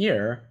plus 1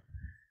 here,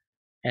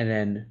 and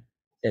then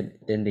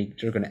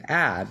they're going to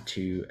add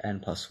to n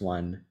plus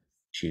 1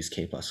 choose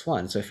k plus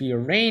 1. So if you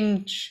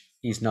arrange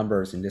these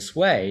numbers in this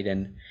way,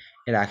 then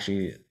it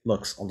actually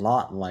looks a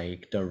lot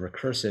like the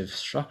recursive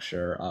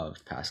structure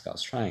of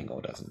Pascal's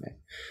triangle, doesn't it?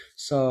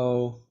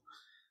 So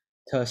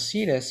to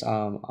see this,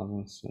 I'm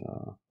just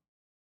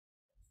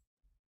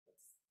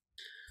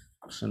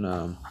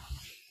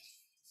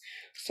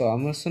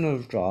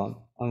gonna draw.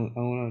 I'm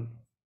gonna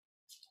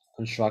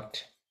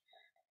construct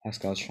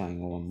Pascal's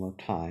triangle one more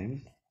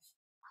time.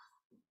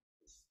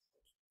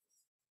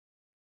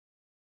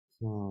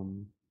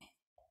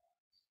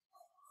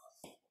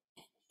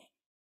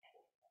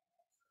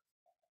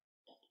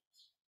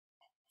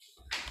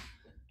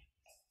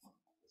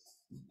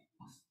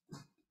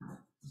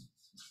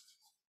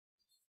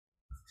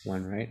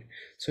 One, right?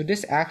 So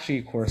this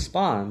actually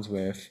corresponds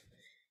with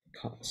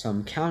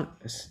some count.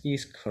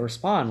 These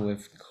correspond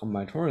with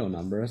combinatorial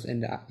numbers,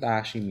 and that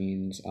actually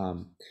means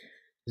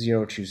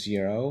 0 choose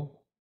 0,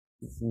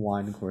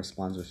 1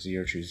 corresponds with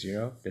 0 choose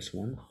 0, this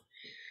one,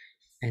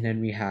 and then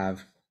we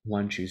have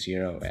 1 choose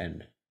 0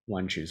 and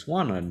 1 choose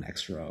 1 on the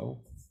next row,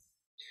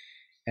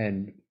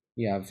 and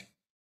we have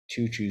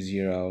 2 choose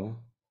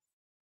 0,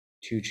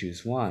 2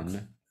 choose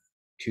 1,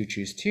 2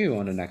 choose 2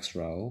 on the next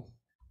row.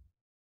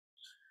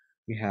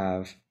 We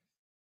have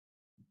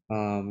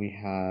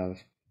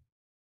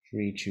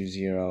 3 choose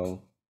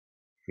 0,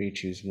 3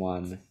 choose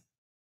 1,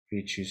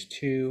 3 choose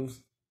 2,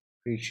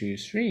 3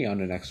 choose 3 on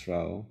the next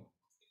row.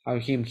 I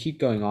can keep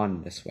going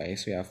on this way.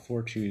 So we have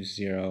 4 choose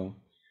 0,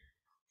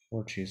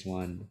 4 choose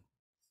 1,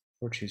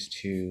 4 choose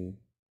 2,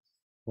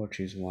 4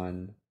 choose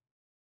 1,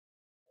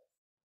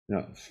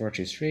 no, 4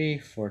 choose 3,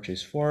 4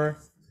 choose 4,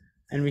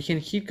 and we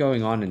can keep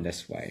going on in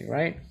this way,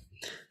 right?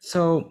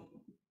 So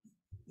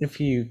if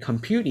you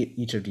compute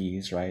each of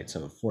these, right,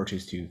 so 4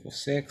 choose 2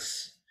 equals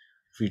 6,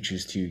 3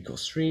 choose 2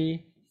 equals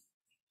 3.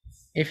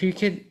 If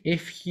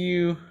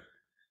you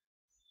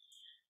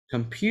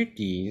compute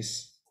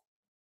these,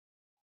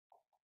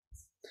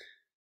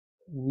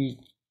 we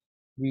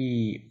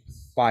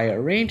by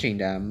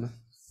arranging our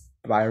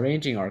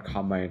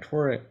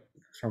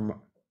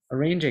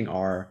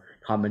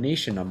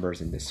combination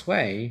numbers in this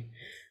way,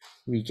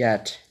 we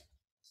get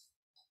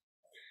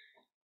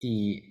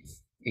the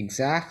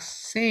exact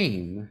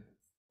same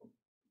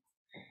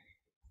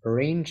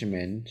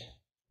arrangement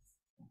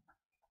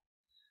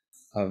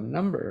of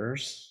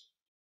numbers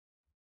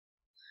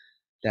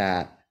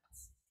that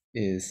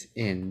is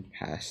in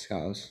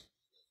Pascal's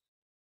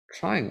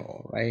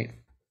triangle, right?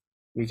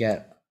 We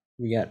get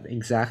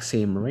exact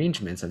same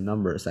arrangements of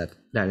numbers that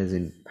is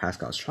in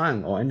Pascal's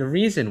triangle. And the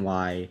reason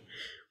why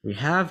we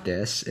have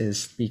this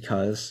is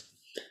because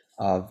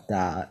of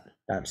that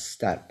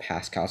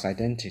Pascal's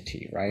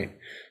identity, right?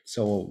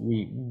 So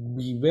we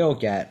will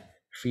get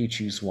 3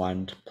 choose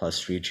 1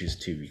 plus 3 choose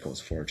 2 equals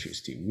 4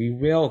 choose 2. We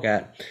will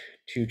get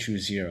 2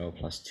 choose 0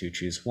 plus 2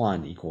 choose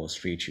 1 equals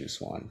 3 choose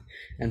 1,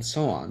 and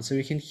so on. So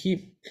we can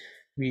keep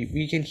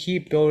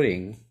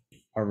building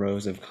our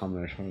rows of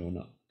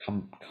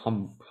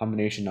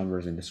combination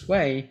numbers in this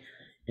way,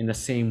 in the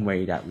same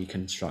way that we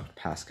construct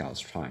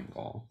Pascal's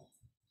triangle.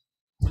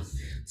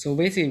 So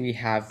basically we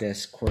have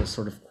this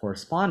sort of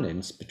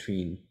correspondence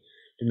between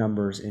the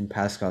numbers in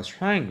Pascal's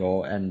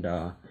triangle and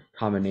the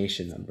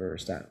combination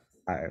numbers that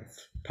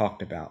I've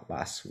talked about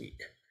last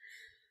week.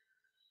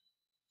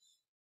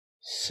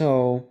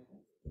 So,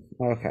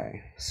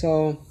 okay,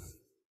 so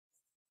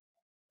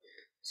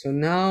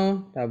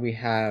now that we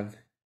have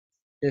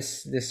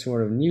this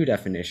sort of new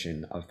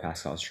definition of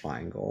Pascal's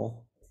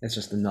triangle, it's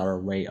just another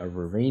way of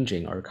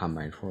arranging our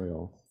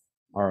combinatorial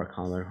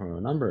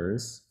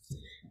numbers.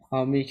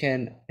 We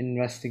can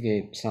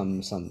investigate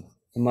some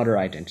other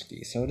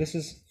identities. So this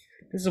is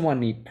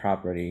one neat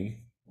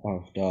property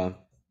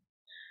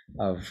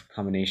of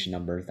combination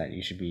numbers that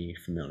you should be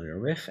familiar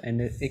with,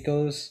 and it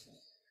goes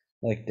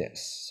like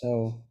this.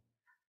 So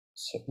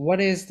what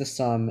is the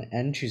sum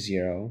n choose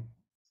 0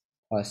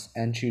 plus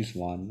n choose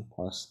 1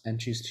 plus n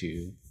choose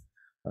 2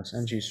 plus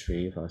n choose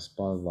 3 plus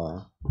blah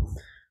blah,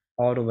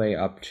 all the way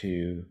up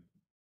to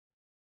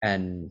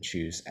n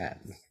choose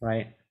n,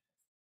 right?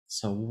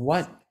 So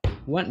what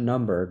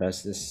number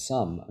does this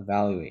sum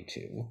evaluate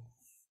to?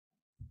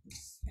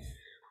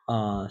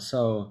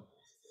 So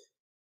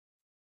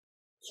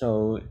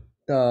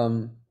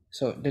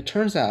it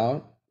turns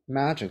out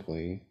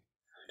magically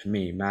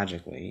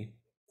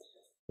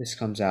this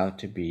comes out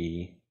to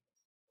be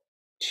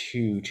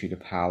 2 to the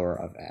power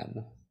of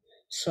n.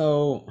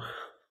 So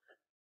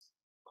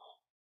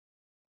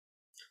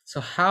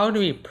how do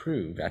we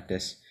prove that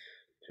this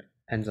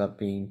ends up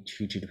being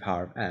 2 to the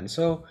power of n?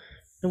 So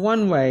the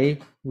one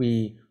way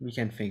we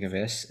can think of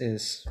this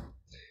is,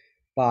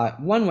 but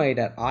one way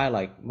that I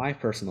like, my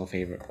personal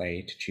favorite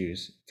way to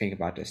think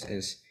about this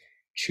is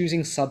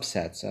choosing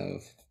subsets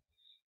of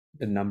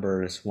the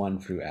numbers 1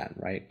 through n,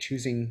 right?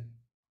 Choosing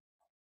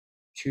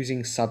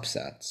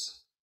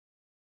subsets.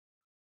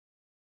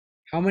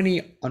 How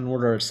many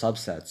unordered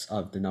subsets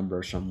of the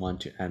numbers from 1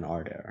 to n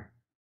are there?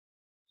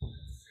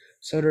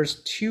 So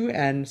there's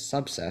 2n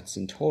subsets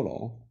in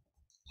total.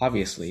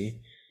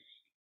 Obviously,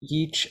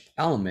 each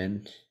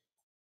element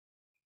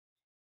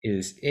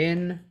is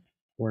in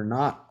or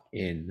not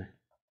in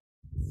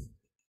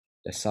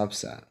the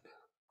subset,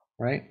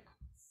 right?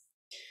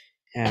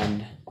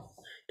 And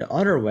the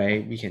other way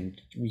we can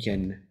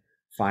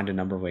find a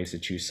number of ways to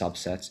choose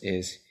subsets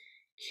is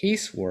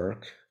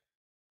casework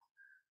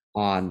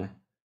on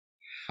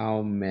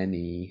how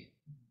many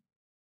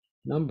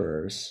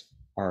numbers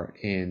are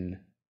in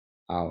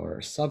our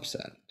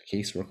subset.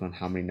 Casework on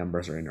how many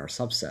numbers are in our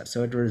subset.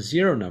 So if there are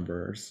 0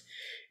 numbers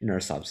in our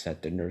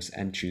subset, then there's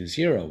n choose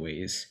 0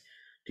 ways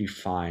to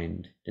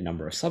find the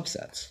number of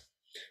subsets.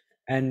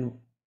 And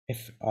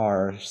if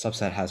our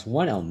subset has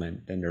 1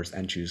 element, then there's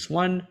n choose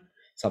 1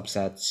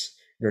 subsets.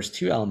 There's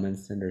 2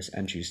 elements, then there's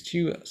n choose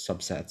 2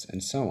 subsets,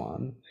 and so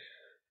on.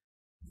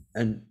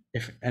 And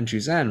if n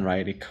choose n,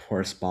 right, it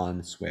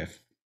corresponds with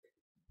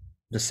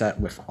the set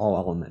with all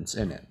elements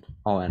in it,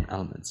 all n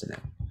elements in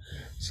it.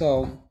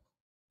 So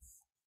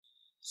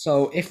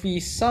if we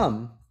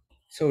sum,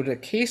 so the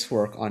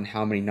casework on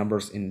how many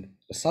numbers in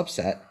a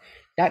subset,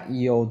 that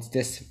yields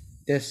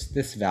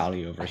this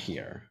value over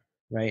here,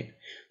 right?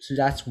 So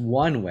that's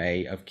one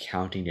way of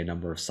counting the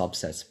number of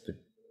subsets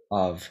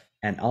of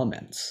n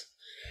elements.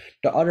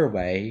 The other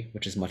way,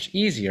 which is much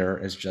easier,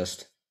 is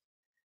just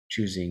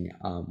choosing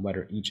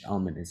whether each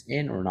element is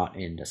in or not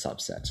in the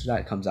subset. So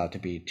that comes out to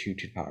be 2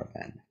 to the power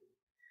of n.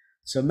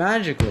 So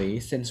magically,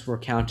 since we're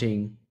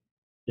counting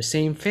the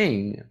same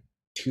thing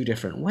 2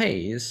 different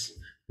ways,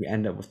 we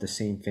end up with the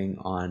same thing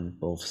on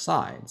both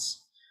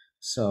sides.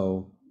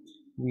 So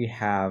we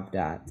have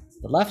that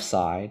the left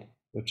side,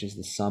 which is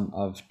the sum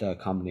of the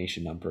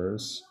combination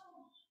numbers,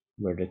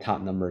 where the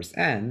top number is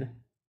n,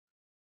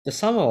 the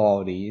sum of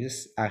all of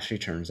these actually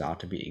turns out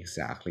to be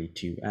exactly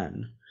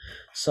 2n.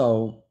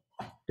 So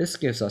this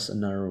gives us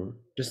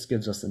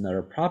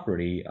another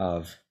property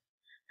of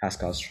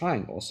Pascal's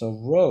triangle. So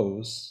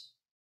rows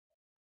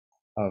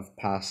of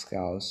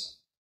Pascal's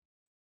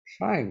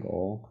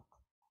triangle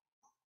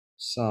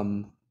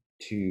sum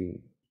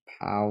to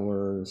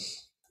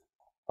powers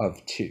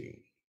of 2.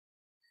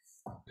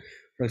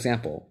 For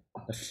example,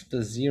 the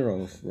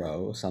 0th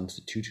row sums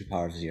to 2 to the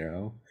power of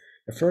 0.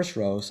 The first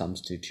row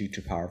sums to 2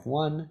 to the power of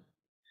 1.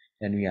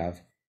 Then we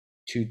have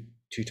 2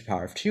 to the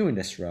power of 2 in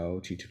this row,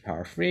 2 to the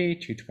power of 3,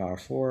 2 to the power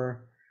of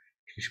 4,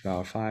 2 to the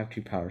power of 5, 2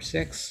 to the power of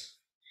 6.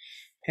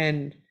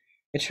 And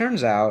it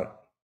turns out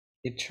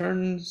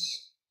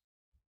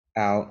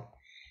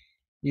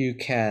you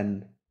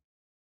can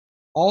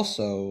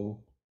also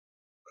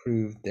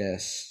prove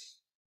this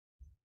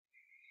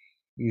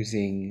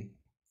using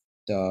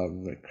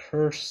the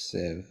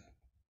recursive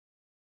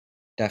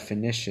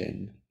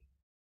definition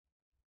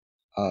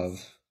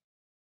of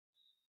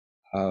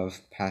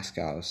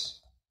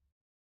Pascal's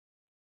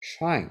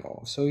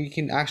triangle. So you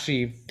can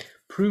actually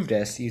prove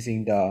this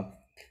using the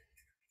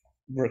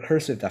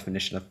recursive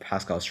definition of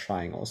Pascal's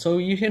triangle. So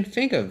you can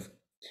think of,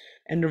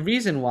 and the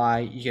reason why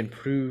you can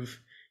prove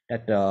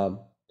that the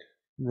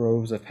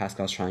rows of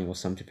Pascal's triangle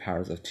sum to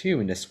powers of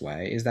 2 in this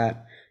way is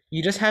that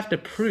you just have to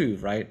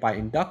prove, right, by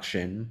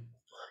induction,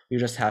 you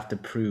just have to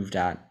prove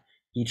that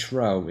each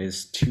row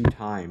is 2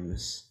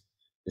 times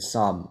the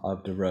sum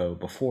of the row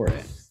before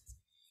it.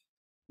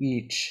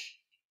 Each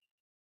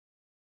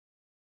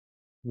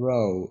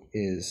row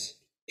is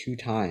 2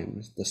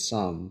 times the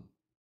sum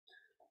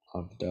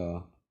of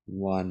the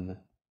one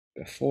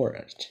before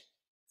it.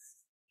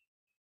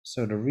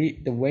 So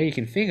the way you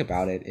can think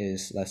about it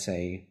is, let's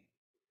say,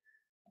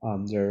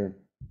 you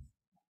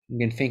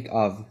can think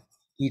of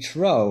each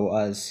row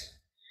as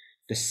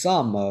the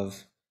sum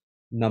of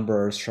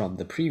numbers from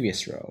the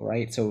previous row,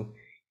 right? So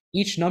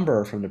each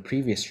number from the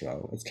previous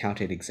row is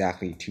counted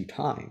exactly 2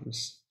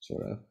 times,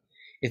 sort of.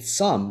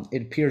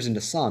 It appears in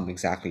the sum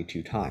exactly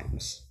 2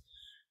 times,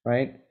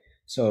 right?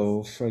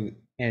 So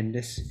and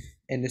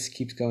this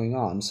keeps going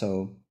on.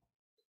 So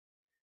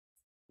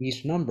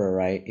each number,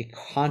 right, it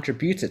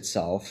contributes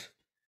itself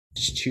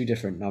to 2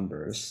 different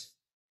numbers,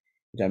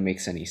 if that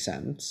makes any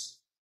sense.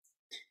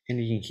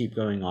 And you can keep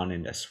going on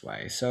in this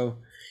way. So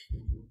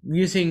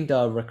using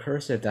the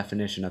recursive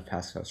definition of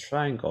Pascal's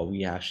triangle,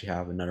 we actually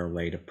have another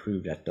way to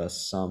prove that the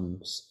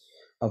sums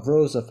of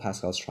rows of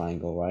Pascal's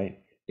triangle,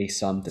 right, they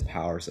sum to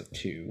powers of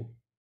 2.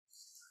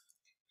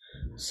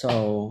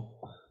 So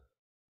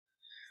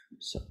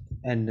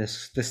and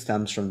this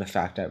stems from the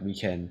fact that we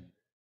can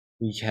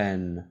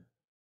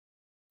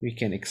we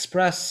can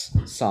express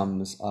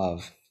sums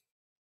of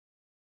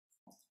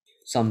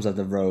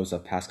the rows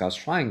of Pascal's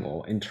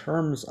triangle in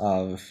terms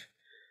of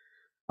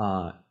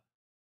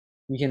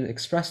we can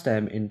express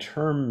them in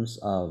terms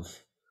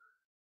of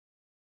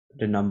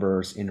the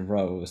numbers in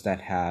rows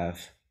that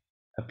have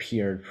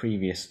appeared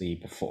previously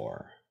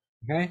before.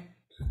 Okay,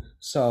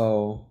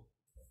 so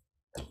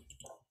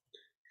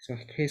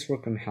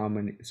casework on how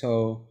many.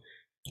 So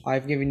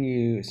I've given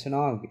you. So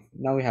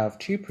now we have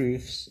two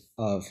proofs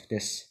of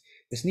this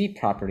neat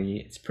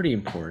property. It's pretty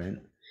important,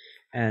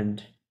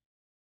 and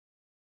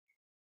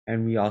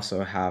we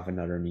also have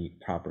another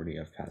neat property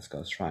of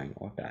Pascal's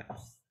triangle that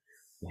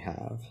we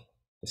have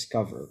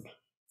discovered.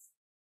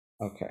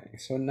 Okay,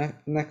 so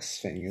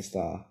next thing is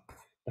the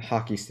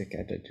hockey stick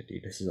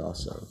identity. This is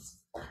also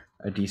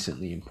a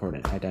decently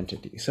important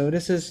identity. So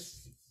this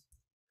is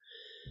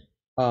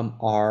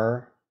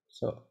R.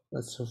 So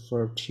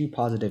for two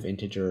positive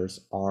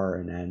integers R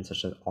and N,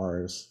 such that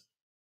R is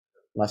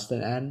less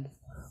than N,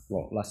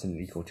 well, less than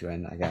or equal to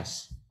N, I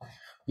guess.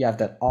 You have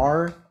that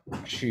R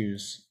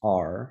choose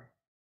R,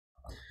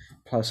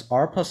 plus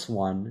R plus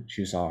 1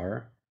 choose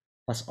R,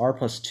 plus R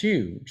plus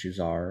 2 choose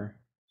R,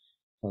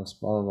 plus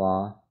blah blah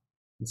blah,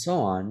 and so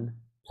on,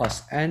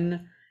 plus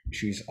N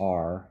choose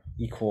R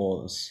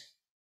equals,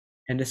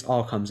 and this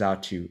all comes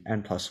out to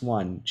N plus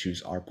 1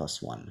 choose R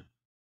plus 1.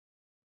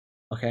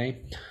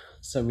 Okay,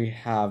 so we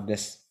have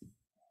this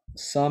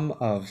sum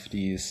of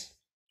these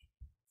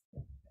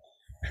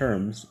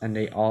terms, and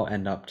they all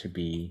end up to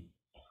be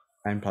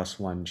N plus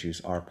 1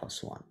 choose R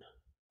plus 1.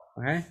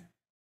 Okay,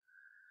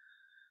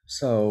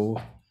 so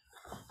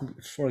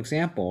for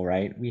example,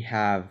 right, we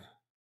have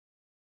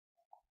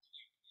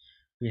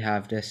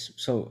this.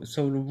 So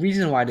the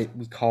reason why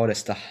we call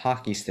this the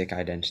hockey stick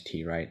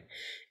identity, right,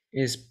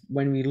 is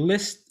when we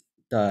list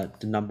the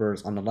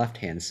numbers on the left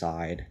hand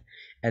side,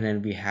 and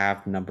then we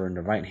have the number on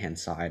the right hand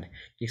side,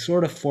 they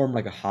sort of form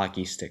like a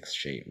hockey stick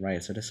shape,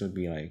 right? So this would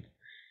be like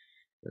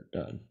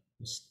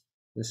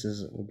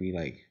would be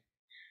like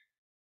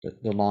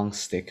the long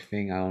stick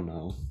thing, I don't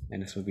know,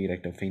 and this would be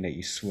like the thing that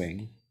you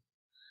swing.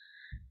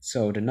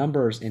 So the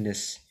numbers in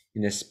this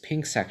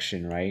pink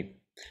section, right,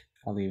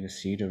 I'll leave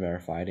this to you to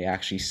verify, they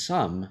actually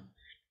sum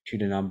to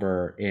the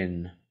number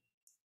in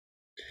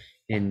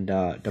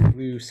the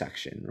blue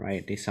section,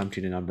 right? They sum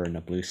to the number in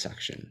the blue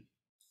section.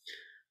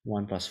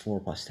 1 plus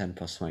 4 plus 10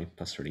 plus 20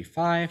 plus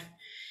 35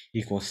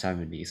 equals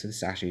 70. So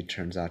this actually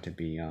turns out to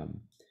be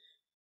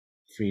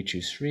 3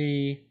 choose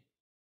 3,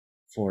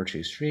 4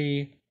 choose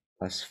 3,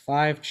 plus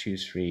 5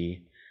 choose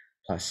 3,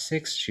 plus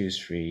 6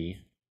 choose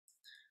 3,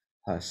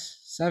 plus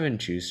 7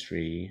 choose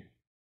 3.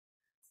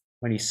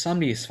 When you sum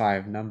these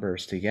 5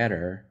 numbers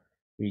together,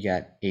 we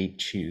get 8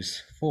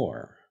 choose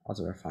 4.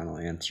 Also our final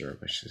answer,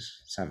 which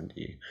is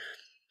 70.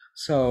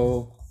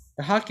 So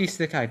the hockey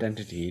stick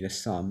identity, the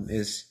sum,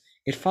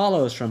 it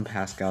follows from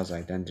Pascal's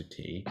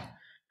identity,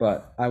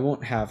 but I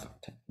won't have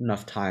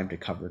enough time to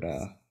cover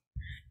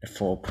the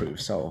full proof.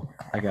 So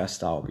I guess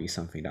that'll be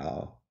something that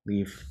I'll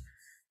leave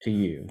to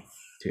you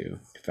to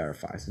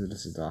verify. So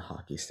this is the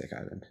hockey stick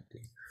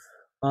identity.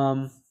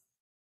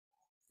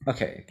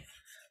 Okay,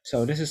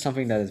 so this is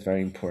something that is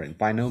very important,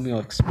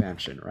 binomial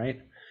expansion,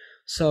 right?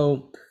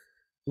 So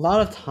a lot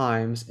of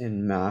times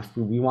in math,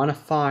 we want to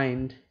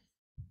find,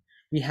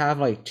 we have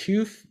like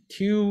two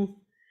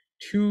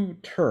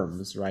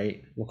terms,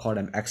 right? We'll call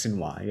them x and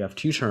y. You have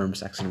two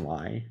terms, x and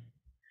y,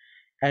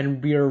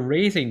 and we are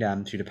raising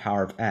them to the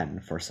power of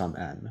n for some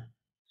n.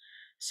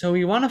 So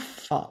we want to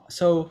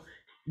so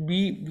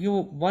we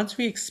will, once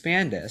we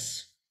expand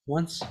this,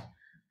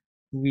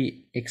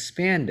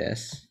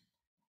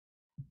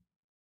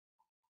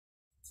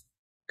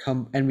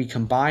 and we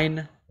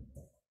combine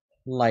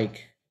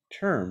like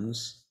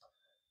terms,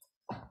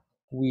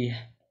 we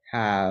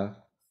have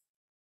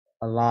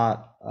a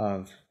lot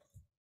of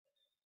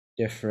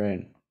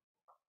different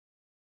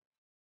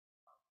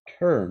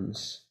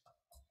terms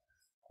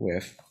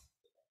with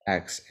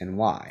x and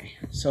y.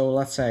 So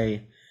let's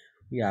say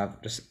we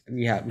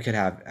could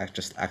have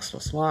just x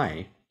plus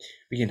y.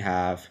 We can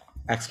have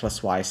x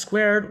plus y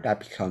squared. That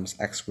becomes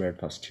x squared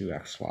plus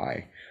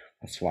 2xy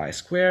plus y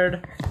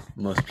squared.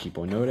 Most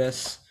people know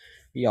this.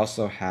 We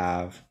also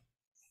have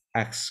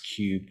x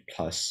cubed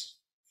plus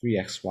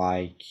 3x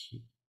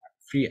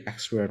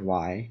squared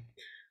y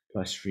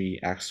plus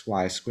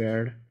 3xy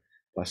squared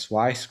plus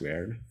y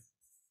squared.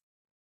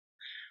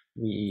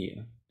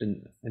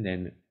 And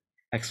then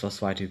x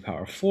plus y to the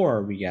power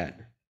 4, we get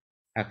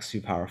x to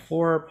the power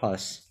 4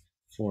 plus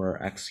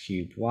 4x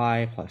cubed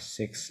y plus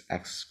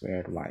 6x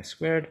squared y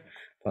squared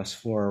plus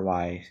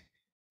 4y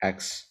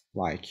x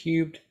y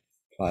cubed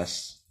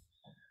plus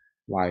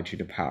y to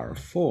the power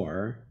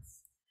 4.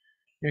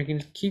 You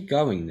can keep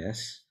going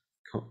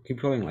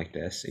like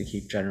this, and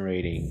keep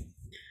generating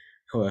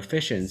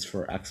coefficients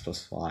for x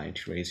plus y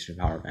to raise to the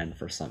power of n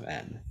for some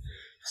n.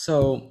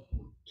 So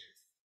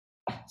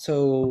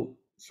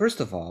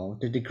first of all,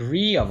 the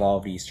degree of all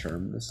these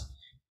terms,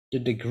 the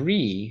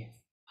degree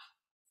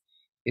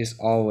is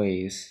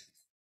always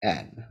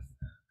n.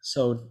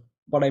 So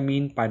what I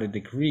mean by the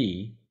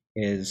degree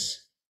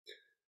is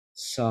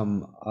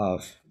sum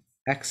of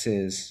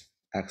x's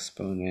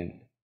exponent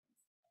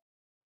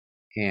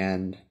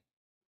and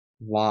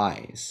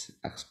y's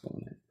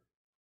exponent.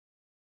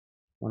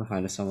 I want to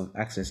find the sum of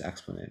x's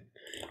exponent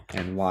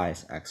and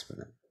y's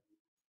exponent.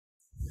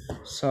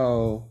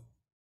 So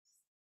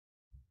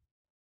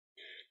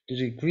the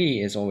degree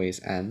is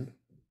always n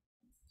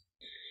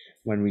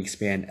when we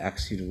expand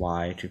x to the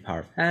y to the power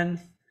of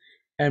n.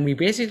 And we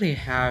basically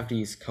have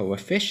these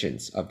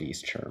coefficients of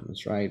these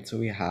terms, right? So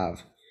we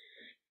have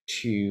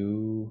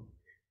 2,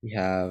 we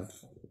have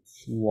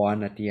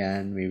 1 at the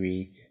end,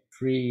 maybe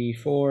 3,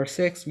 4,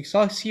 6. We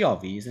see all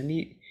these, and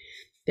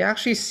they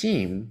actually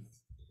seem,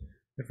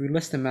 if we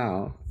list them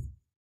out,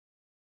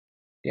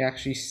 they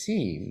actually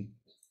seem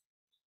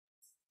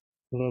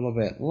a little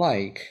bit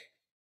like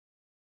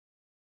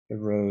the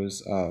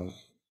rows of,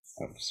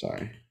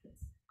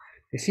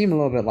 they seem a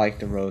little bit like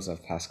the rows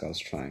of Pascal's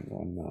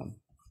triangle.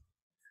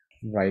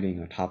 I'm writing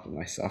on top of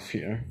myself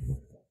here.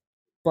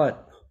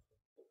 But,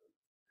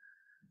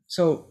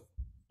 so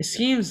it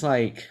seems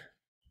like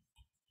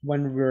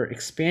when we're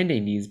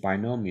expanding these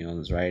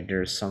binomials, right,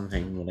 there's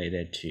something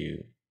related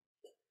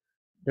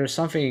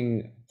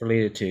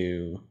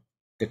to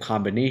the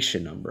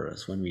combination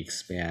numbers when we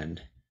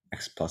expand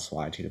x plus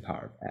y to the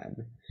power of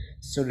n.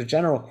 So the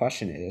general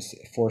question is,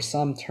 for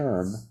some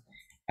term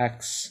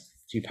x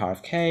to the power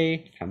of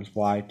k times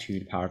y to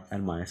the power of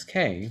n minus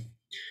k,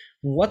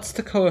 what's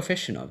the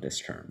coefficient of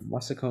this term?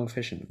 What's the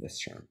coefficient of this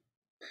term?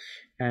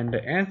 And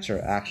the answer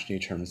actually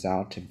turns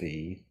out to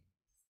be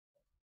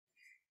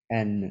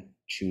n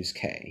choose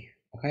k,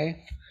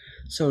 okay?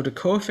 So the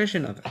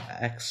coefficient of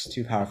x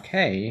to the power of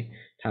k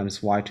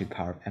times y to the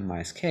power of n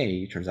minus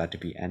k turns out to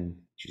be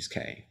n choose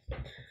k.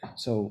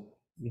 So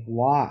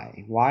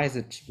why is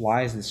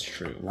this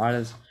true?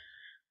 Why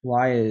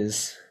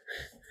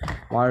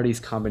are these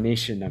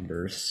combination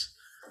numbers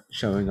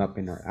showing up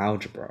in our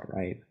algebra,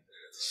 right?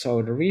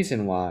 So the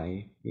reason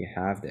why we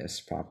have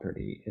this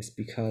property is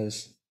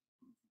because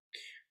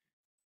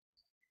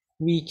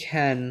we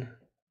can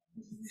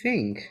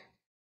think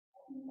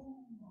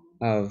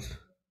of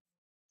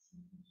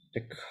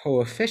the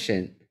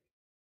coefficient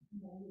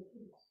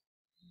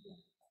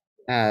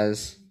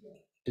as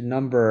the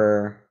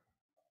number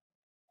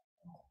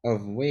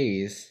of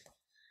ways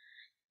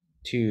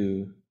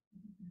to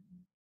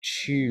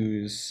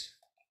choose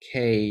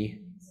k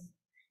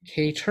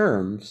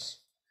terms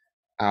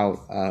out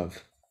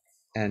of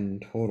n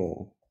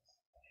total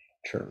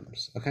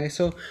terms. Okay,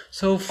 so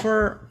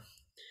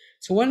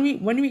when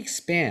we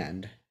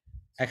expand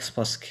x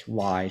plus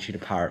y to the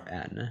power of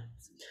n,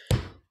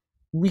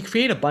 we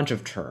create a bunch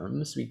of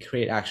terms. We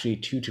create actually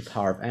 2 to the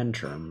power of n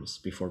terms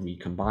before we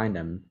combine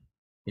them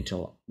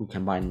until we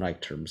combine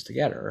like terms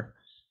together.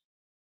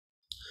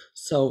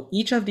 So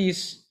each of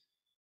these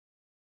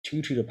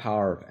 2 to the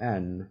power of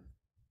n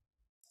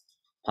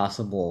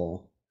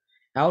possible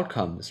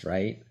outcomes,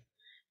 right?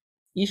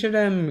 Each of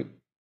them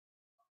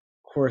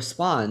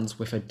corresponds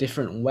with a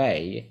different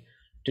way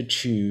to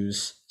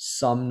choose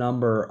some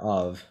number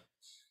of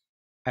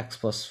x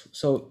plus,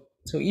 so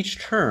each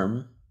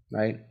term,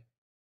 right?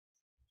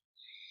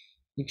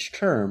 Each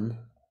term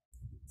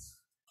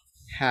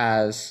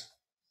has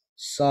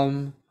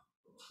some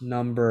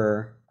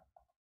number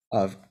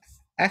of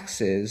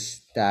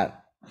x's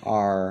that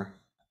are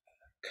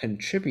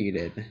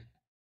contributed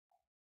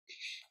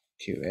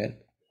to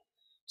it.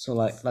 So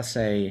like, let's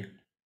say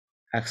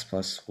x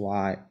plus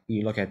y,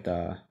 you look at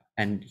the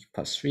n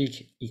plus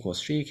 3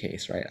 equals 3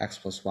 case, right? X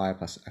plus y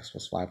plus x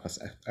plus y plus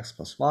x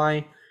plus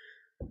y.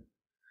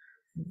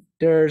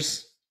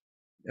 There's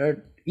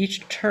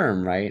each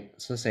term, right?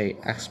 So say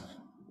x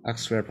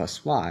squared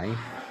plus y,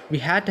 we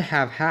had to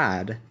have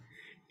had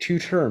 2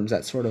 terms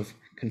that sort of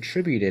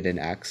contributed an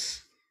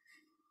x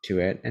to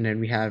it, and then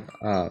we have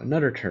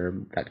another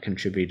term that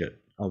contributed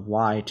a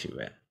y to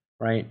it,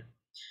 right?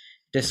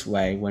 This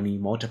way, when we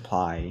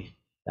multiply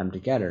them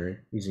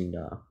together using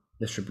the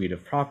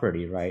distributive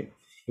property, right,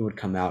 it would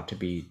come out to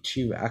be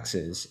 2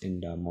 x's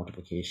in the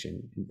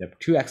multiplication,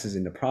 2 x's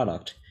in the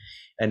product,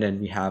 and then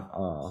we have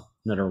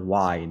another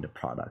y in the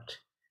product.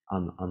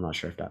 I'm not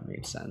sure if that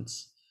made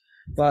sense,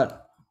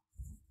 but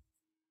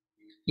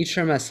each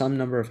term has some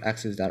number of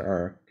x's that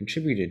are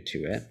contributed to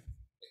it,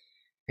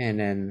 and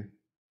then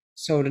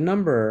so the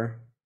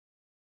number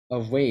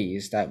of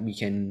ways that we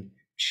can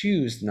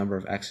choose the number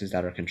of x's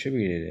that are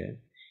contributed,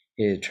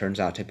 it turns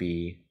out to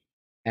be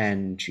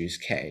n choose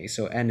k.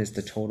 So n is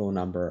the total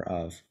number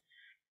of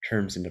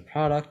terms in the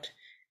product,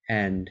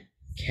 and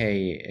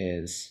k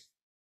is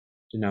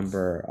the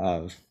number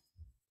of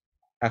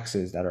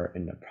x's that are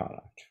in the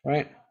product,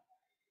 right?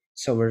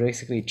 So we're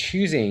basically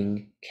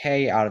choosing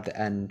k out of the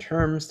n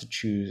terms to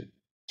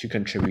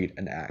contribute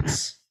an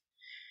x.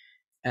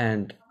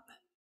 And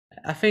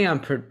I think I'm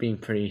being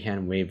pretty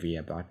hand-wavy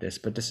about this,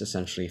 but this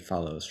essentially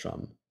follows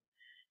from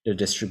the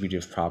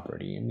distributive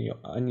property, and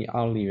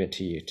I'll leave it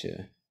to you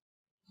to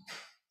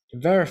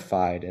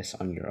verify this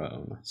on your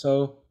own.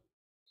 So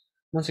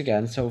once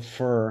again, so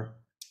for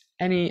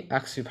any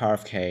x to the power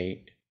of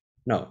k,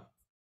 no,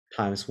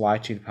 times y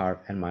to the power of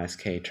n minus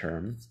k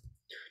term.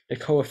 The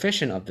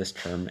coefficient of this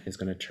term is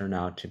going to turn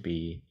out to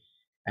be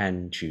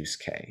n choose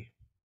k.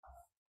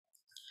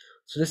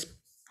 So this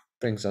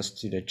brings us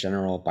to the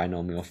general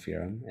binomial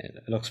theorem.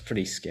 It looks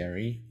pretty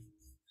scary,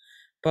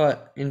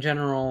 but in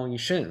general, you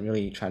shouldn't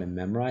really try to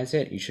memorize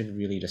it. You should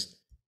really just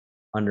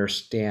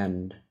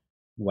understand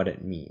what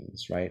it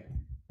means, right?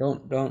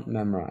 Don't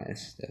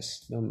memorize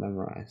this. Don't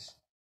memorize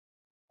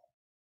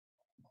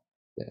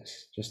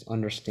this. Just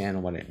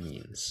understand what it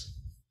means.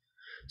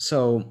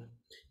 So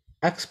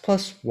x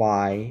plus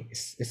y,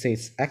 it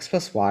says x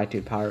plus y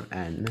to the power of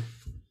n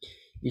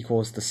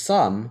equals the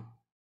sum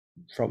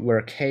from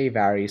where k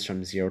varies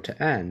from 0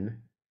 to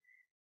n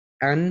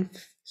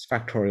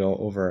factorial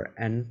over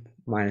n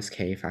minus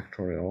k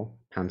factorial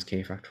times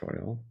k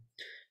factorial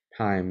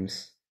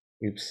times,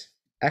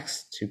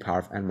 x to the power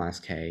of n minus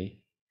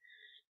k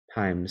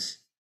times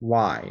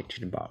y to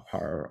the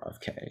power of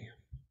k.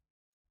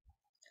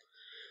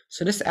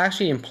 So this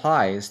actually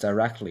implies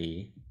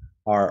directly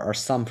our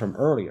sum from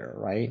earlier,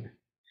 right?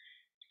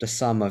 The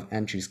sum of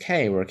n choose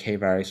k, where k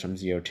varies from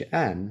 0 to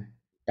n,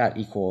 that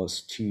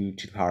equals 2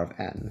 to the power of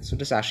n. So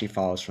this actually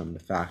follows from the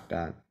fact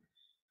that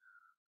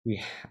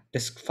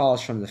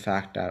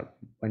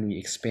when we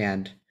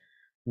expand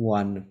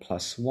 1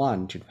 plus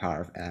 1 to the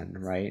power of n,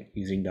 right,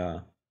 using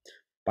the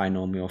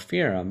binomial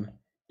theorem,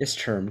 this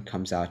term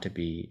comes out to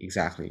be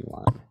exactly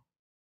 1.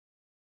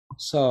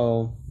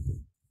 So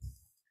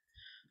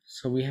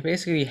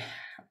basically,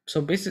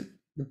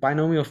 the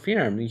binomial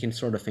theorem, you can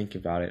sort of think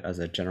about it as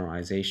a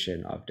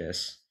generalization of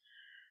this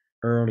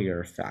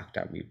earlier fact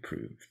that we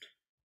proved.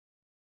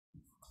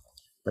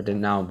 But then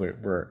now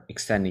we're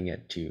extending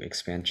it to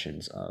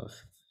expansions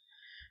of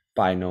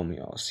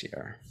binomials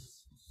here.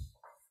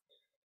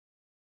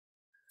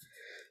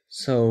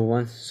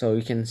 So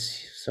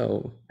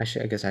I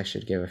guess I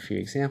should give a few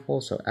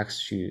examples. So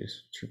x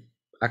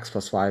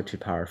plus y to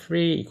the power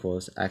 3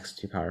 equals x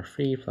to the power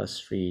 3 plus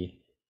 3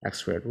 x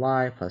squared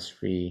y plus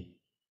 3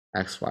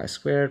 xy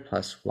squared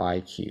plus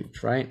y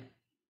cubed, right?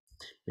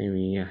 Then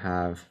we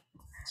have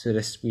 3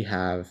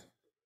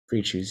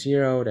 choose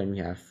 0, then we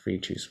have 3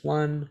 choose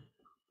 1,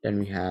 then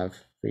we have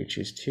 3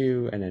 choose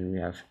 2, and then we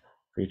have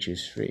 3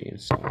 choose 3,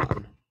 and so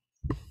on.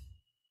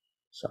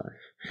 Sorry.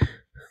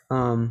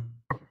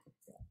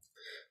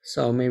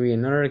 So maybe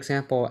another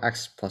example,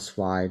 x plus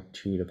y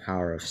to the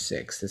power of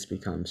 6. This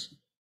becomes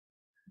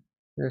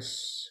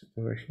this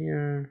over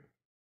here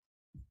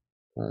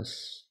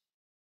plus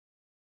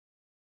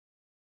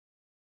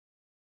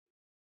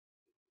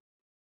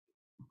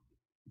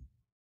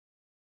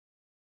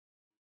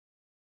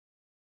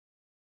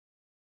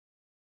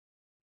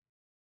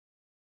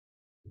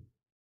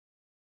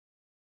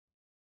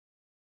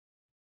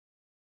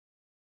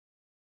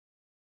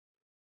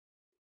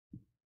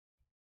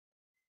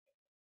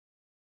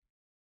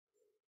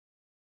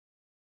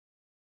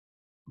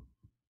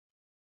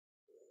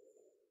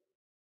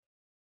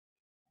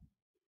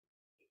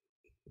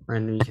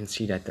and you can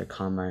see that the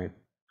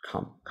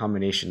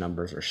combination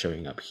numbers are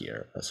showing up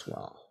here as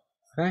well.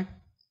 Okay.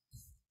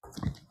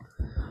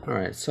 All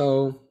right.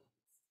 So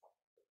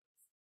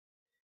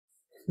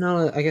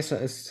now I guess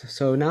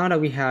so. Now that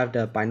we have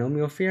the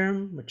binomial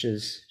theorem, which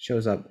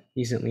shows up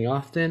decently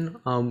often,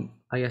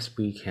 I guess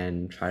we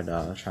can try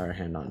our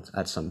hand on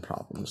at some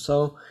problems.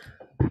 So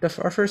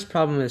our first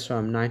problem is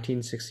from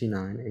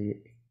 1969,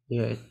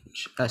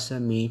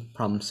 SME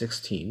problem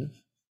 16.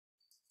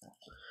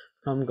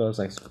 Problem goes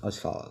like as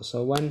follows.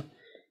 So when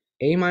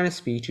a minus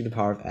b to the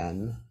power of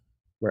n,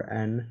 where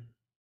n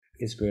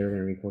is greater than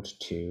or equal to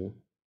 2,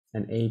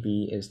 and ab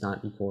is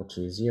not equal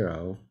to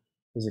 0,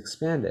 is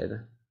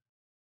expanded,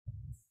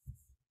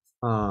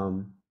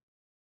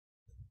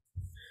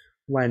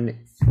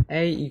 when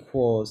a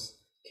equals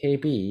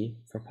kb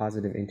for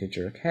positive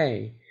integer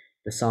k,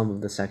 the sum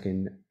of the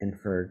second and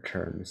third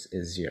terms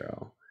is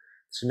 0.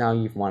 So now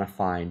you want to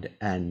find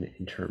n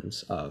in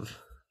terms of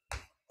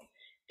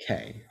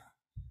k.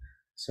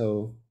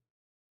 So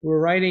we're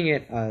writing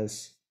it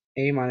as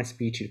a minus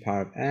b to the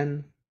power of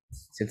n.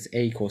 Since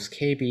a equals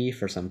kb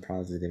for some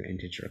positive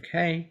integer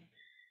k,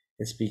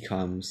 this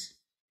becomes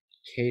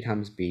k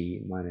times b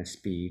minus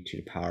b to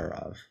the power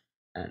of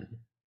n.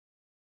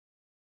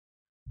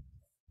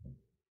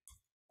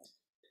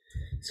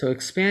 So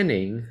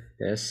expanding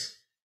this,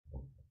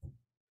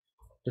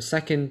 just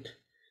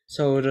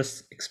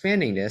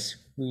expanding this,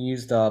 we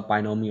use the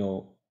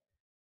binomial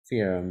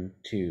theorem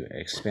to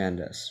expand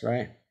this,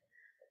 right?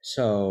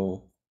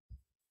 So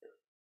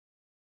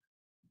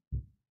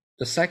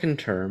the second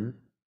term,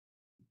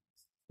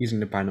 using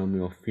the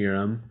binomial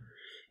theorem,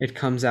 it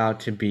comes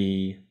out to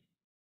be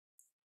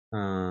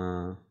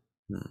the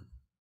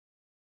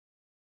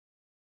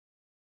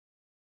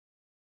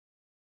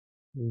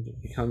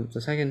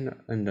second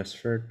and the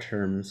third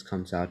terms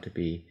comes out to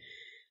be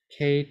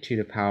k to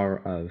the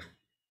power of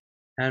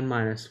n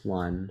minus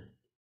 1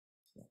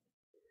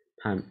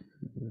 times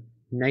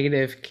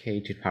negative k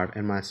to the power of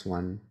n minus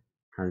 1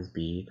 times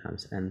b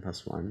times n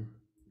plus 1,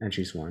 n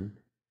choose 1,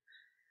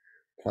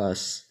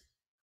 plus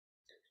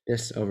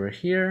this over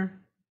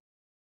here,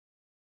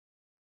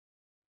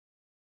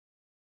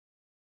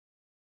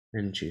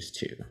 and choose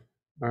 2.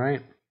 All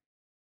right.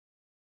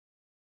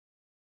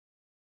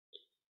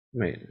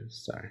 Wait,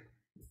 sorry.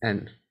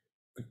 And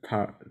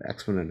the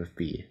exponent of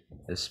b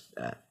is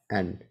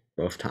n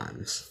both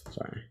times.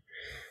 Sorry.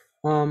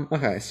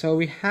 Okay, so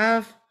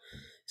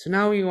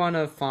now we want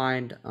to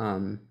find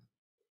n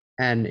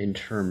in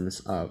terms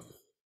of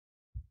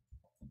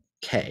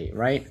k,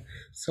 right?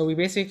 So we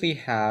basically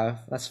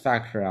have, let's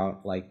factor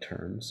out like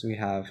terms. We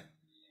have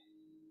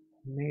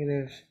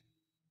negative,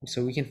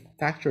 so we can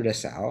factor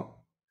this out.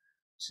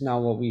 So now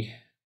what we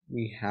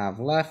have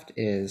left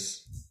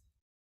is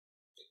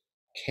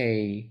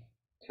k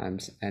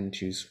times n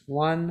choose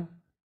 1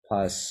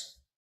 plus,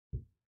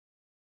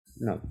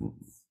 no,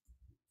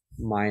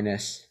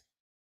 minus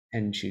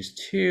n choose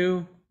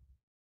 2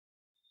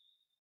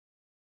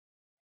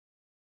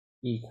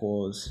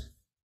 equals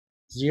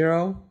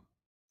 0,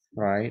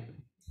 right?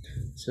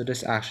 So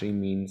this actually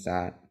means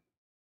that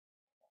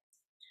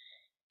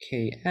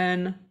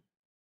kn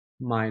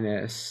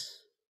minus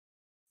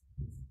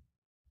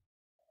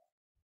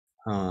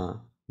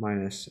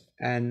minus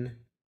n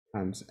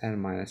times n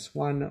minus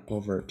 1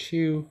 over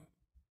 2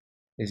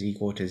 is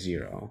equal to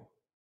 0.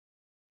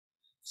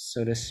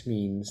 So this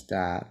means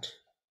that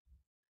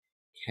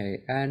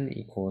kn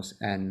equals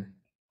n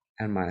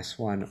minus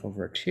 1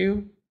 over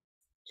 2,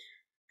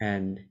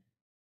 and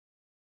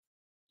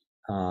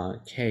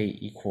k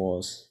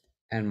equals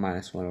n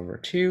minus 1 over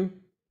 2,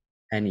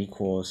 n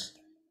equals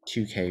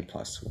 2k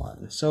plus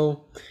 1.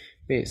 So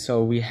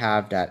we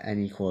have that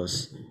n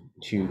equals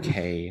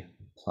 2k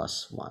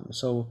plus 1.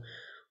 So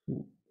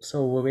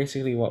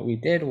basically what we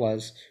did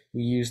was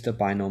we used the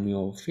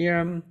binomial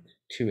theorem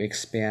to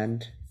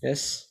expand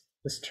this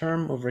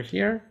term over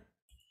here.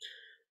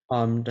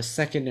 The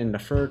second and the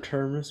third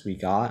terms we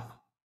got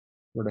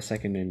were the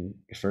second and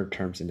third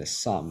terms in the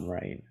sum,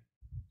 right?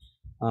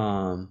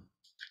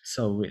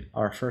 So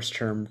our first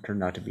term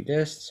turned out to be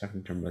this,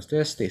 second term was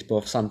this. They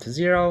both summed to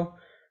 0.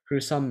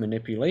 Through some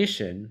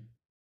manipulation,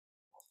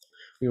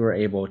 we were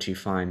able to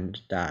find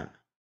that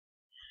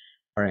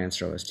our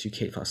answer was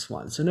 2k plus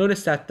 1. So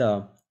notice that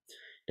the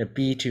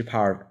b to the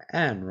power of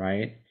n,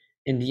 right?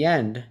 In the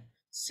end,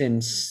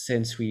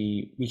 since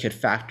we could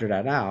factor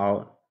that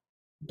out,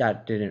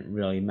 that didn't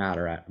really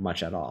matter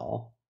much at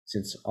all,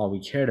 since all we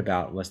cared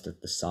about was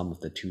that the sum of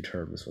the two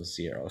terms was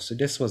 0. So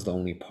this was the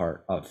only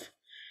part of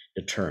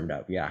the term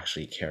that we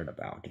actually cared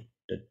about.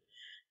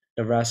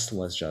 The rest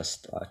was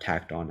just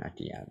tacked on at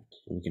the end.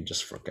 We can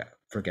just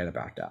forget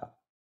about that.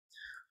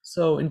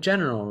 So in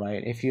general,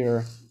 right, if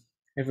you're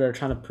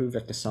trying to prove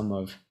that the sum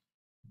of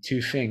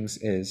two things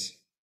is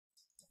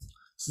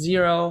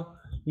 0,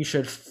 you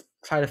should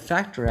try to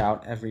factor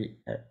out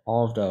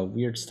all of the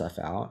weird stuff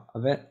out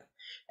of it,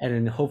 and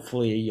then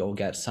hopefully you'll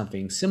get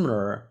something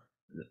simpler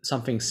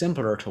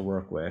to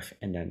work with,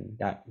 and then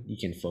that you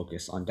can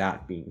focus on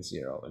that being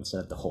 0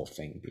 instead of the whole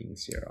thing being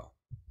 0.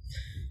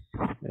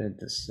 And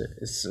this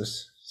is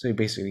just, so you're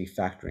basically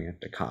factoring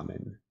at the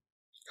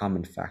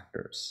common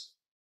factors.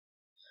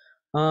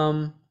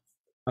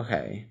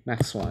 Okay,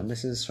 next one.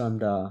 This is from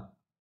the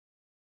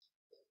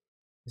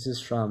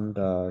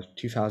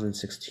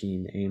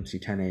 2016 AMC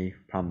 10A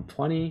problem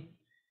 20.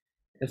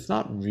 It's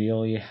not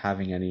really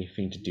having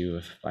anything to do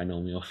with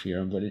binomial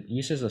theorem, but it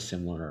uses a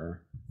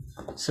similar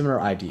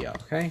idea.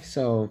 Okay,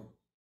 so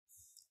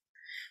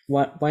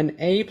when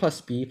a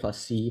plus b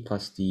plus c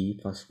plus d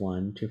plus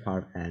 1 to the power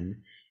of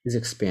n is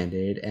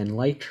expanded and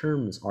like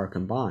terms are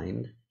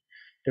combined,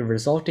 the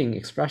resulting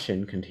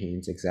expression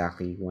contains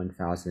exactly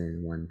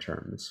 1001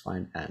 terms.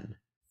 Find n.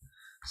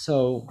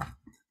 So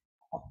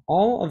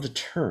all of the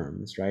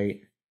terms, right?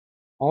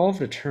 All of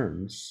the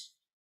terms,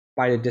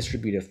 by the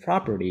distributive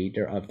property,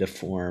 they're of the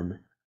form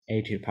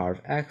a to the power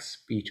of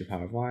x, b to the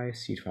power of y,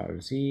 c to the power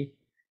of z,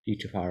 d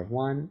to the power of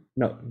 1,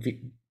 no,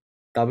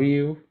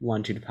 w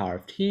 1 to the power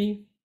of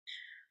t,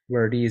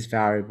 where these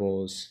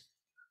variables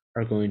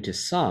are going to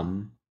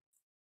sum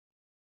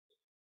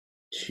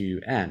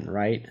to n,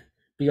 right?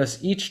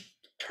 Because each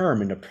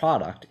term in the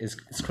product is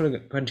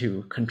going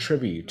to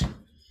contribute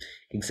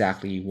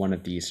exactly one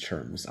of these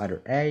terms.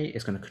 Either a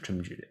is going to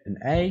contribute an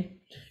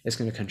a, it's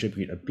going to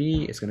contribute a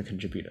b, it's going to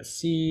contribute a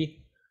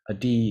c, a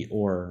d,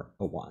 or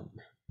a 1,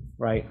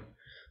 right?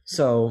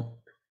 So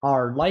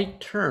our like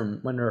term,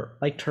 when our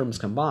like terms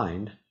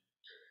combined,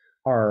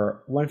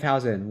 are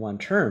 1001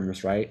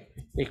 terms, right?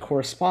 They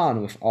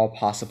correspond with all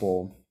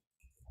possible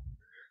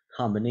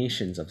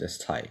combinations of this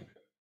type.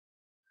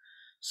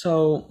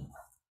 So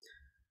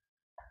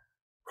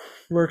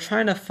we're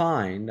basically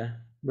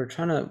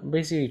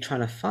trying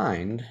to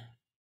find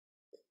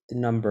the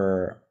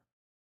number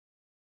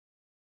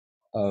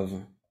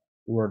of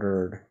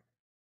ordered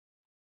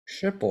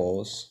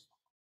triples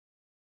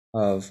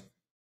of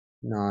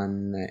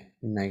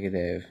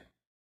non-negative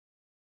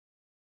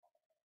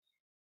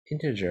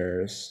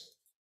integers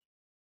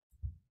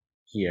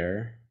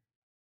here,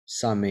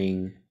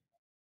 summing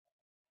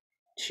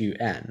to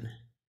n,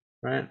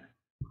 right?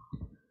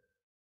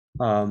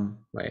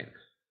 Wait.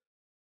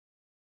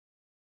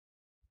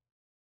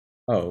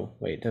 Oh,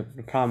 wait, the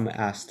problem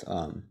asked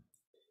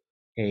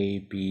A,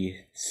 B,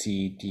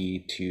 C,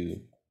 D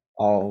to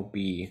all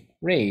be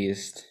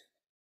raised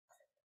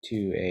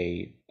to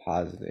a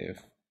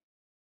positive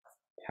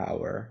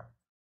power.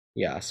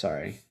 Yeah,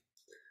 sorry.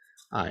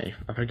 I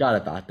forgot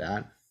about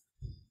that.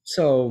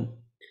 So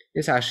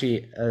this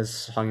actually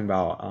is talking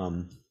about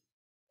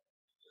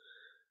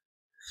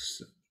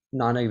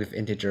non-negative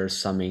integers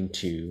summing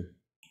to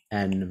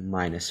n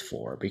minus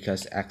 4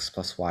 because x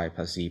plus y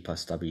plus z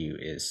plus w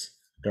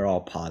they're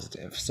all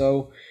positive.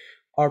 So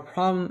our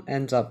problem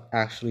ends up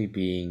actually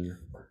being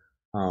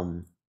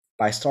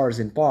by stars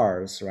and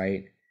bars,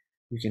 right?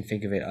 You can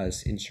think of it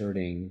as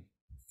inserting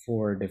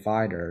 4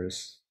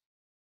 dividers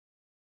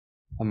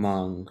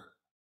among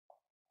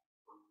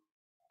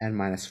n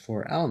minus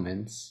 4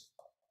 elements.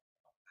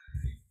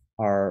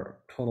 Our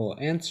total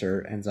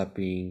answer ends up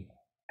being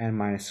n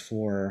minus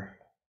 4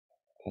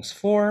 plus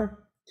 4,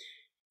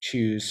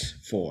 choose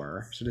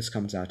 4. So this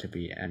comes out to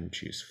be n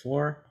choose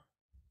 4.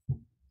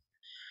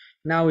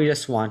 Now we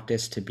just want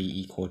this to be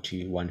equal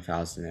to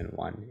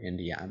 1001 in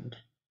the end.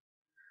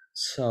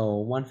 So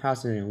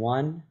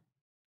 1001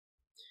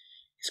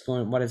 is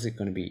going, what is it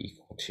going to be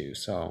equal to?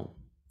 So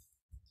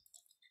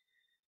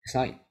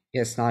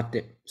it's not,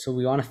 so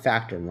we want to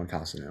factor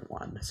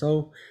 1001.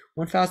 So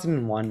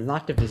 1001 is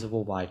not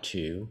divisible by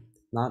 2,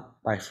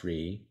 not by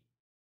 3,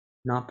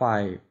 not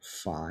by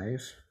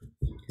 5.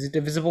 Is it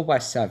divisible by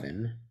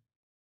 7?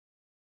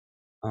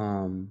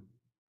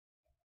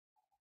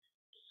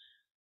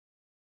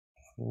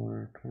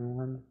 4,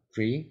 21,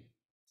 3.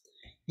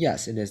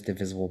 Yes, it is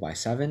divisible by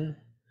 7.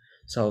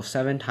 So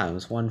 7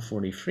 times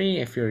 143,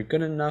 if you're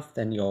good enough,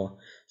 then you'll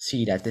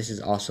see that this is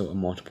also a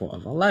multiple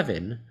of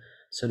 11.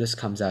 So this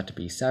comes out to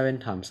be 7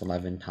 times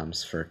 11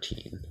 times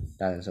 13.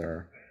 That is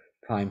our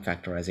prime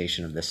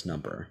factorization of this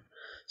number.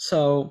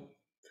 So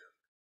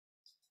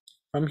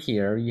from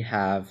here, you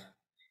have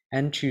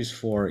n choose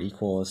 4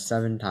 equals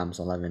 7 times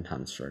 11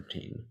 times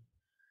 13.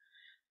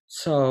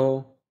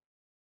 So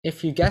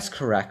if you guess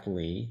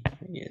correctly,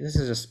 this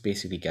is just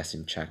basically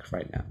guessing check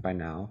right now. By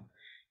now,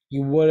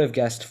 you would have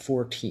guessed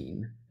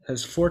 14,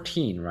 because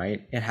 14,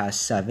 right? It has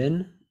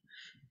 7.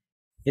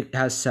 It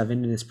has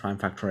 7 in its prime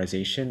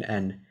factorization,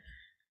 and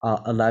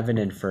 11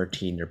 and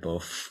 13 are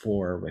both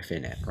 4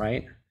 within it,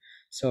 right?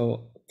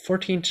 So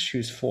 14 to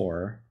choose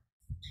 4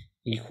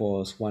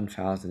 equals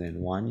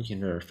 1001. You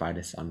can verify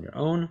this on your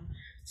own.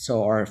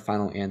 So our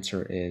final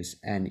answer is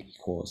n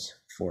equals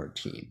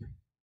 14.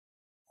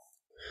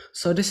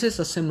 So this is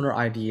a similar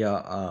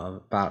idea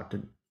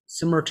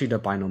similar to the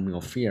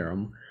binomial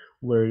theorem,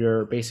 where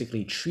you're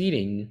basically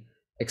treating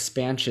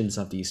expansions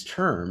of these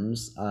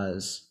terms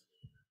as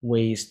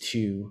ways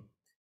to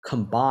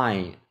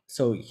combine.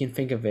 So you can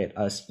think of it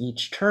as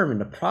each term in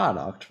the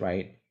product,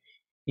 right?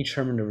 Each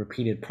term in the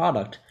repeated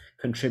product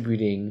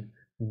contributing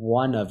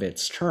one of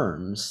its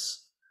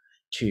terms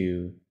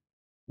to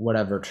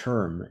whatever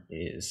term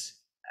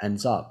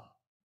ends up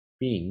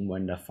being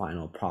when the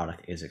final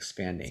product is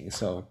expanding.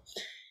 So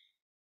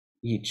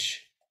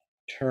each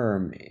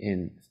term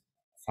in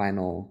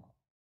final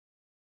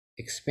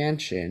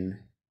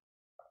expansion,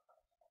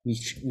 we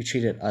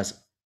treat it as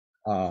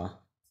a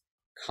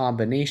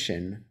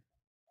combination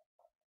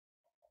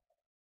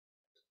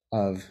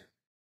of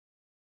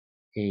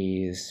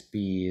A's,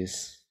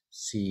 B's,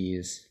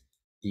 C's,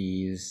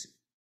 D's,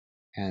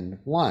 and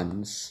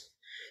 1's,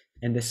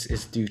 and this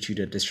is due to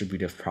the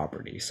distributive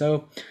property.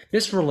 So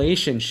this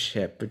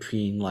relationship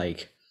between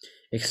like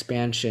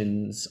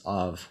expansions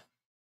of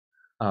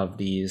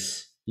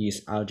these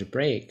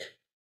algebraic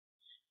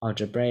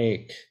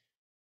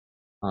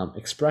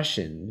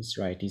expressions,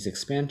 right? These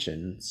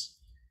expansions,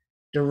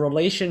 the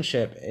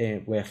relationship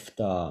with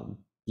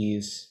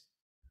these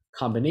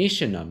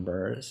combination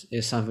numbers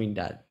is something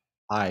that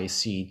I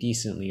see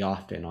decently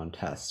often on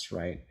tests,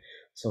 right?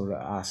 So to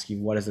ask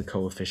you, what is the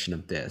coefficient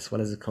of this?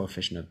 What is the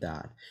coefficient of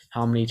that?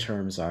 How many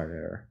terms are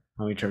there?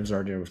 How many terms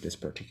are there with this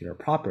particular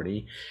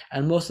property?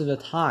 And most of the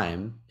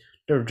time,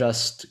 they're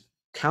just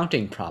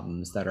counting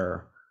problems that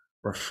are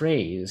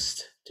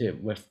rephrased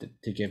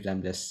to give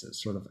them this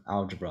sort of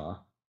algebra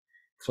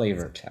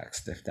flavor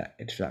text, if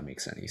that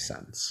makes any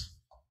sense.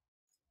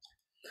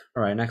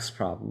 All right, next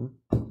problem.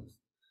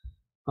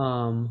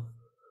 All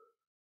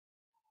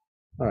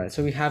right,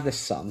 so we have this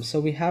sum. So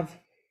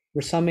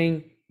we're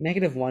summing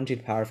 -1 to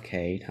the power of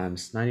k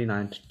times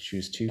 99 to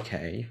choose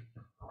 2k.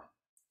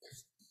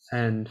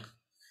 And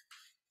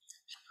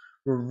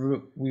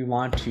we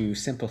want to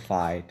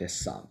simplify this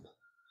sum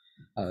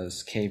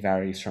as k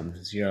varies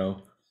from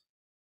 0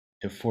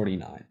 to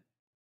 49.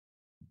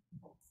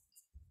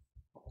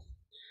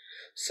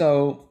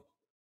 So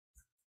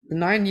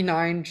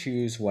 99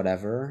 choose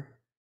whatever.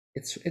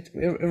 It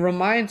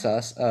reminds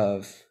us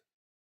of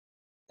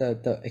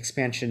the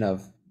expansion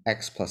of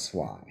x plus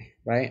y,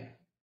 right?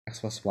 X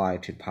plus y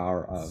to the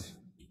power of,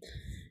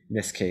 in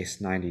this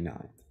case,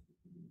 99.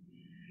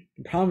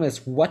 The problem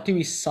is, what do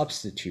we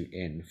substitute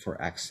in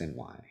for x and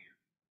y,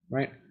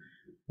 right?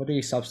 What do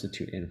we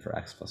substitute in for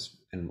x plus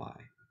and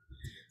y?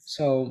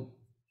 So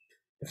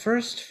the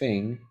first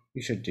thing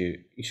you should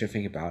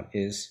think about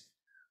is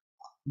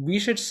we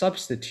should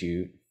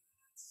substitute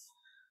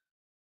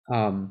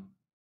one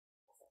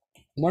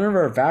of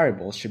our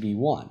variables should be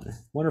 1.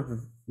 One of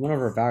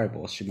our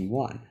variables should be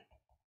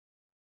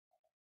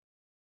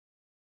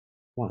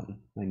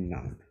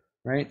 199,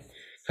 right?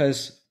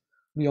 Because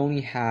we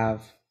only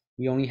have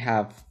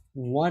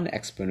one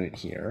exponent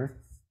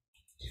here,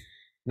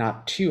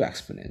 not two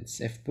exponents.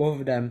 If both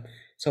of them,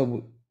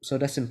 so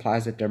this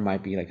implies that there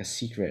might be like a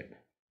secret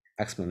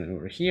exponent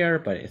over here,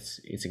 but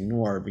it's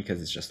ignored because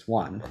it's just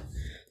 1.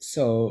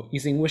 So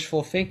using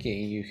wishful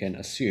thinking, you can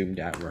assume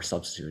that we're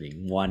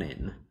substituting 1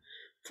 in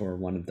for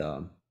one of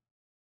the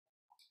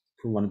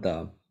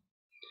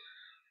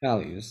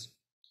values.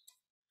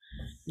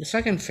 The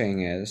second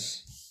thing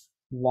is,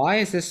 why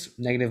is this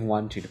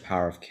 -1 to the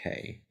power of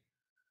k?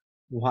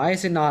 Why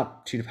is it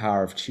not to the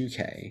power of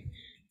 2k?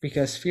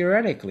 Because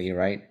theoretically,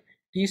 right,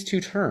 these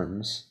two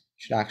terms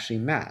should actually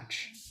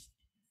match.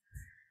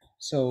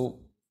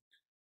 So,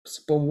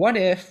 but what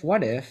if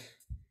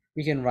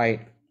we can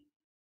write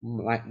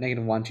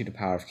 -1 to the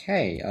power of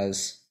k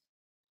as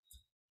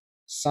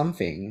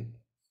something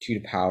to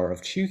the power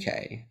of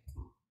 2k?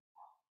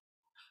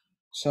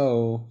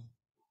 So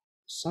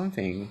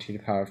something to the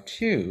power of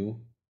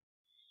 2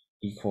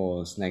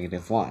 equals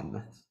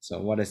 -1.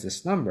 So what is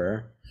this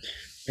number?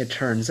 It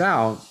turns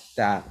out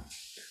that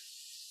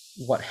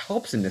what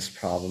helps in this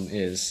problem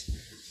is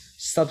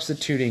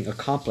substituting a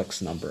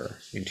complex number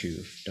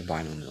into the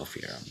binomial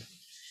theorem.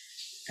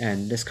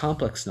 And this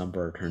complex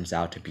number turns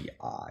out to be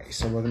I.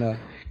 So we're going to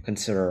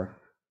consider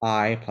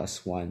I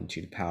plus 1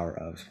 to the power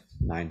of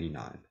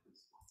 99.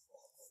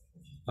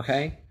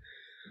 Okay?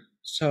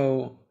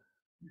 So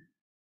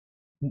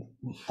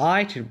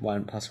I to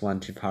 1 plus 1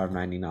 to the power of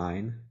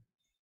 99,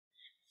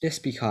 this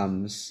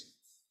becomes,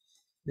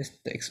 the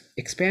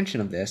expansion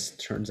of this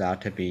turns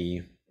out to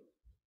be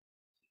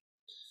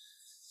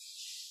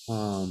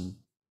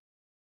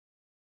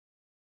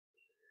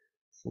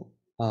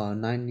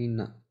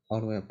 99 all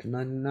the way up to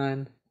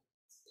 99,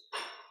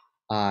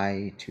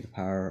 I to the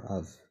power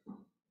of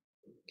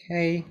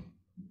k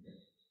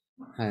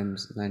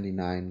times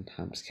 99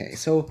 times k.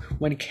 So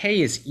when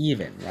k is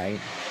even, right?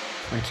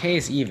 When k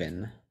is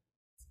even,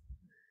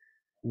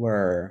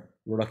 we're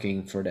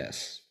looking for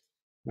this,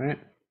 right?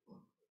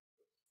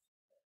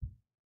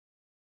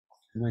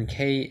 When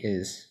k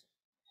is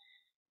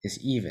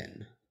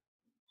even,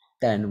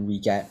 then we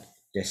get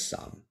this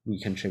sum. We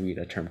contribute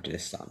a term to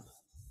this sum.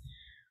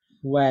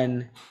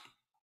 When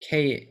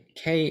k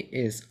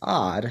is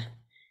odd,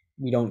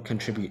 we don't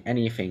contribute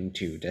anything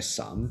to this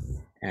sum,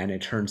 and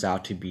it turns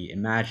out to be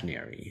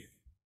imaginary.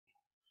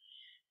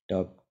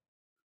 The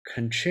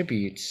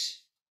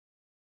contributes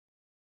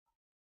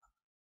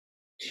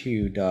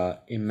to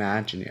the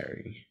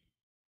imaginary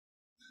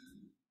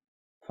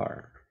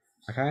part,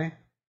 okay?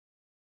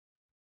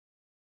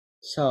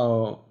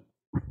 So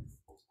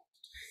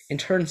it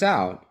turns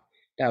out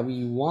that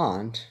we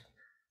want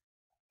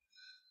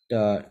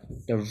the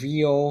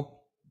real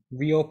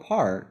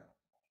part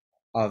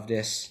of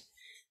this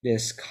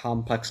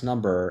complex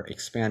number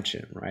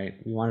expansion,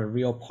 right? We want a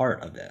real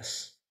part of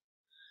this.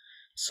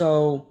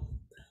 So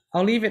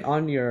I'll leave it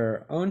on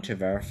your own to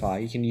verify.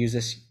 You can use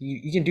this.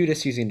 You can do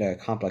this using the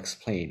complex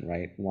plane,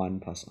 right?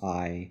 1 plus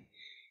I,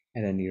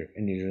 and then you're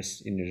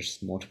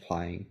just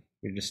multiplying.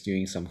 You're just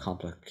doing some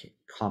complex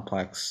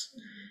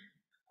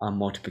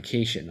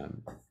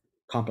multiplication,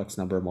 complex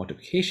number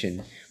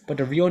multiplication. But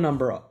the real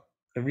number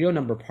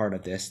part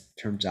of this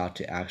turns out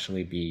to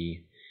actually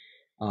be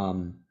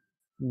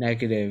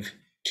 -2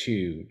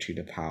 to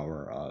the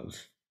power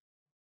of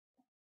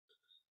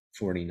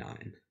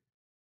 49.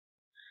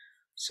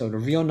 So the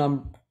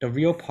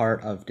real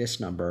part of this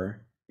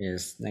number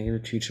is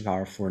 -2 to the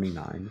power of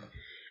 49,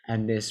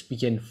 and this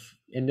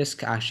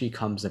actually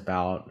comes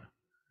about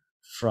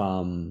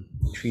from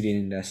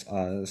treating this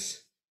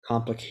as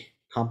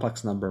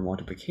complex number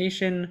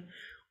multiplication,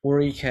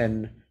 or you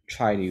can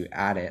try to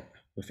add it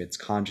with its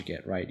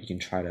conjugate, right? You can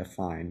try to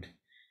find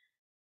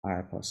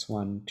I plus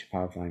 1 to the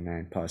power of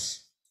 99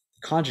 plus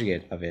the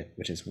conjugate of it,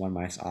 which is 1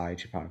 minus I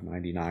to the power of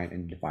 99,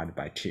 and divided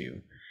by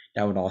 2.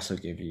 That would also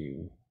give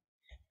you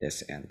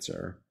this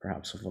answer,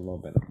 perhaps with a little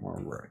bit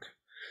more work.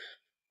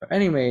 But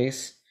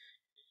anyways,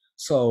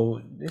 so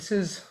in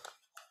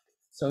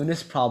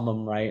this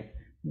problem, right,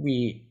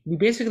 we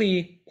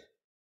basically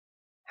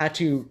had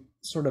to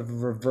sort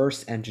of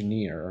reverse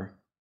engineer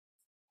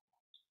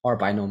our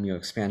binomial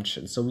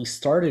expansion. So we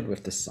started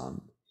with the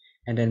sum,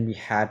 and then we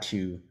had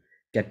to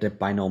get the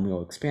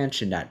binomial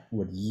expansion that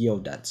would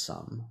yield that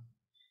sum.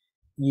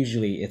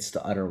 Usually it's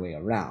the other way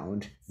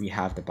around. We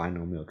have the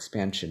binomial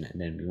expansion and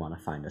then we want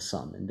to find the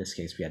sum. In this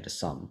case, we had the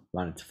sum,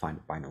 wanted to find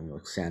the binomial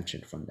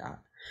expansion from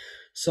that.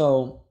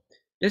 So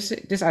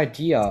this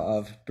idea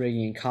of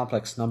bringing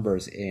complex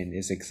numbers in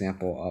is an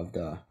example of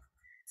the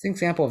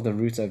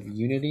roots of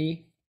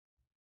unity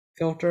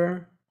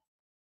filter,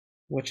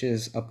 which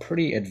is a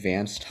pretty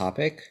advanced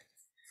topic.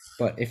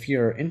 But if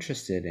you're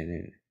interested in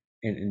it,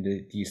 in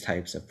these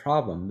types of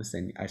problems,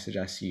 then I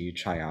suggest you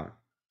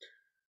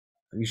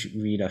should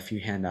read a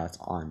few handouts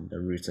on the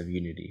roots of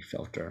unity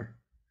filter.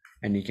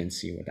 and you can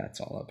see what that's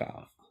all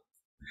about.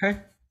 Okay.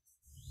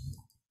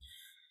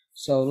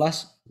 So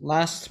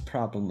last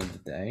problem of the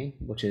day,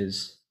 which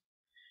is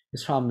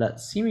this problem that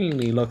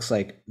seemingly looks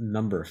like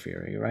number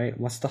theory, right?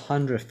 What's the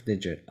 100th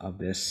digit of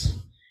this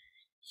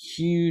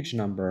huge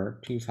number,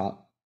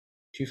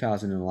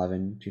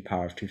 2011 to the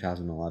power of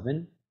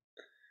 2011?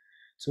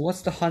 So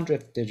what's the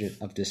 100th digit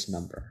of this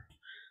number?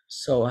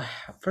 So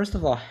first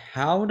of all,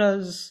 how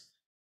does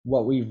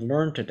what we've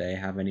learned today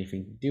have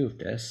anything to do with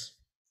this?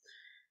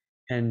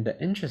 And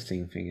the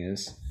interesting thing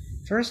is,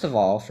 first of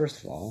all,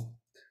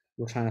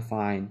 we're trying to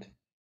find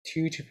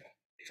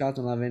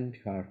 2011 to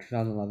the power of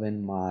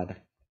 2011 mod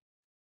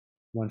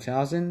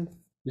 1000.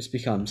 This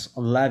becomes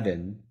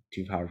 11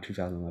 to the power of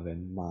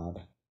 2011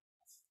 mod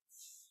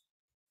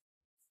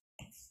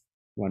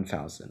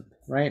 1000,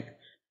 right?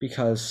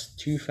 Because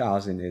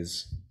 2000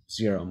 is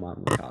 0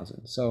 mod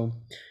 1000. So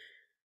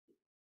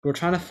we're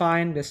trying to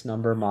find this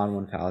number mod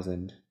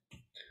 1000.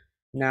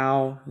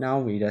 Now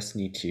we just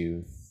need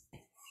to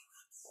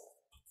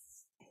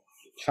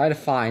try to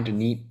find a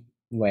neat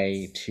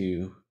way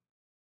to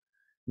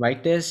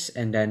write this,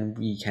 and then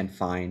we can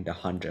find the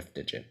 100th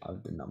digit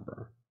of the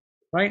number,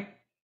 right?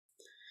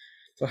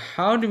 So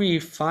how do we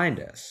find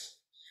this?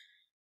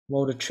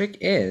 Well, the trick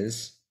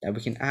is that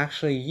we can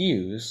actually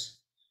use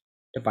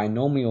the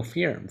binomial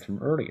theorem from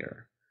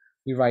earlier.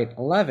 We write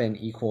 11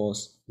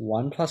 equals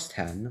 1 plus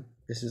 10.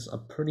 This is a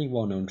pretty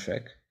well-known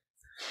trick.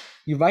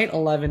 You write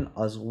 11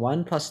 as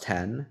 1 plus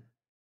 10,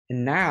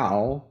 and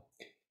now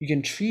you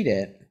can treat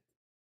it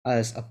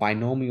as a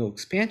binomial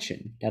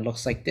expansion that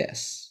looks like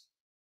this,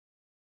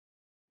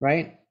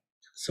 right?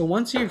 So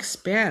once you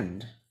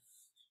expand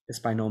this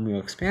binomial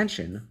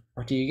expansion,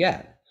 what do you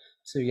get?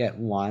 So you get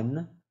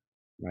 1,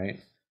 right,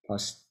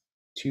 plus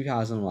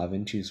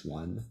 2011, choose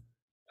 1,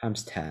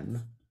 times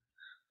 10,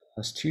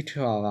 plus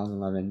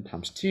 2011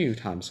 times 2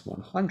 times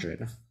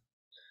 100,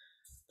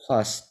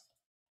 plus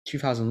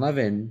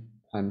 2011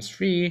 times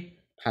 3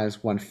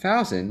 times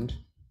 1000.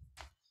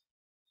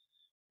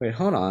 Wait,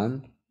 hold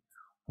on.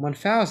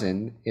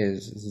 1000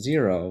 is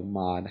 0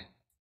 mod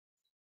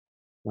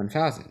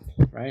 1000,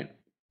 right?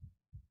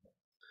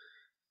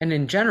 And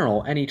in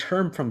general, any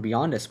term from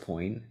beyond this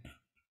point,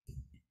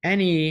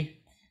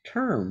 any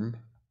term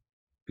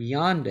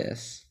beyond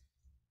this,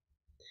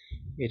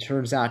 it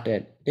turns out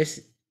that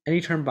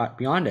any term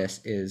beyond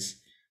this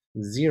is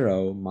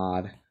 0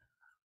 mod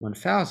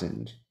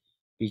 1000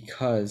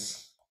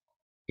 because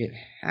it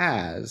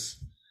has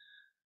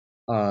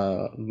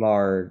a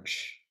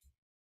large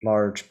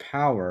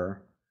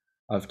power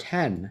of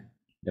 10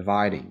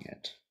 dividing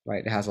it,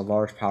 right? It has a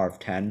large power of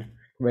 10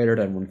 greater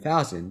than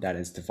 1000 that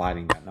is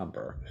dividing that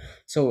number.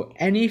 So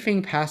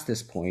anything past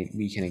this point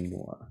we can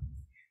ignore.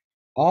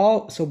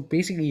 So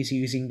basically,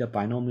 using the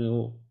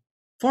binomial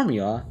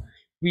formula,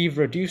 we've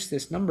reduced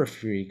this number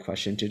theory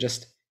question to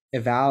just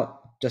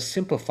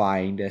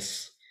simplifying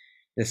this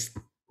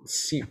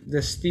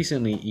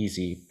decently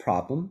easy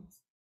problem.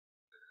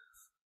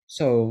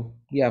 So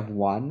we have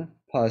 1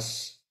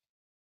 plus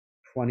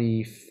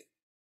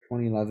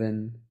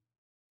 2011,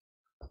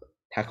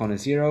 tack on a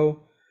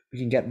 0. We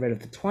can get rid of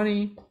the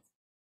 20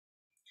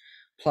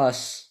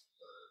 plus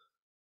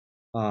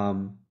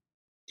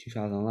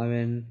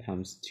 2011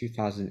 times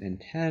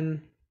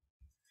 2010,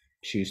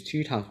 choose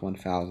 2 times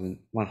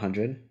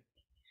 100.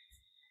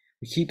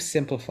 We keep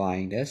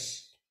simplifying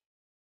this.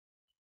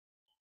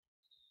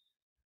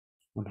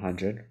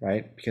 100,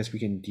 right? Because we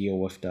can deal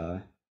with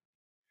the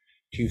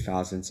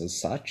 2000s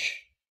as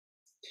such.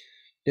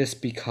 This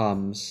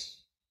becomes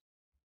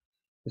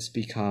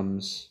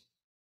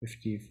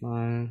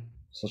 55,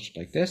 such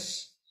like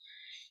this,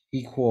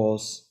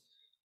 equals,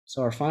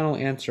 so our final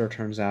answer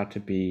turns out to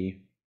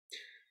be,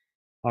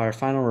 our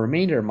final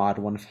remainder mod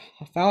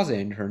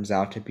 1000 turns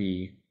out to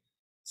be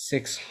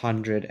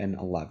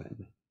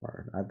 611,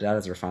 or that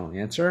is our final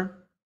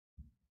answer.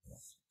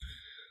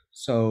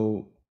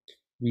 So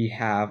we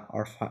have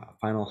our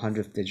final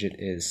 100th digit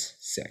is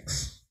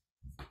 6.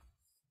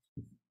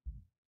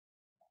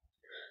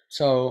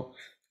 So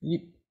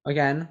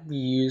again, we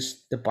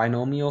used the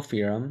binomial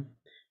theorem.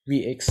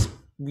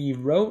 We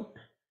wrote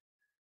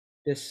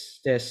this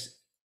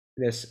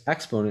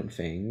exponent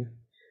thing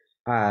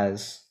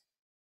as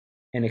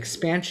an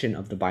expansion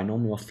of the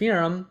binomial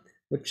theorem,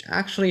 which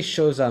actually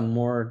shows up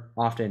more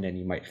often than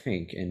you might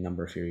think in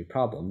number theory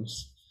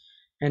problems.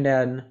 And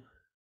then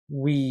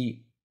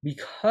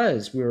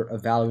because we were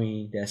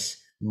evaluating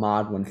this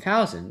mod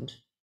 1000,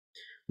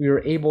 we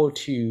were able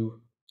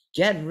to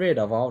get rid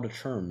of all the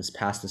terms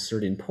past a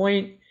certain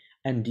point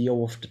and deal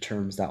with the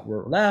terms that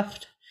were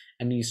left.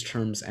 And these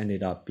terms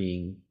ended up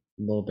being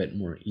a little bit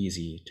more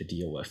easy to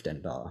deal with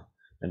than the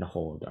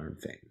whole darn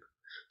thing.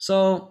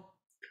 So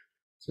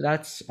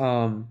that's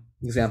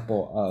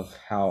example of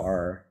how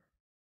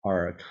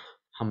our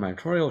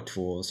combinatorial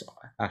tools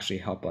actually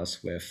help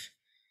us with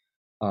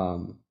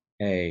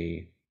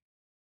a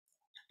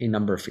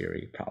number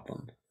theory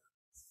problem.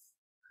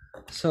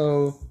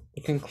 So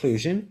the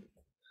conclusion.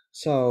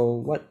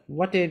 So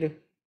what did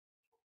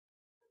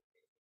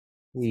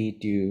we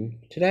do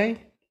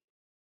today?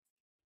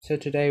 So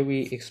today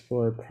we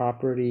explored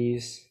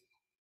properties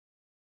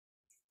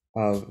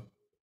of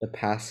the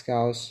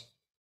Pascal's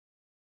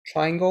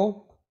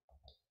triangle.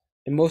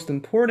 The most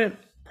important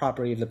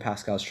property of the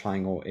Pascal's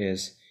triangle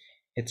is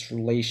its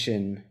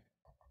relation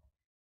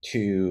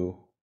to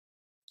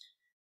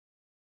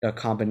the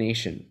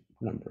combination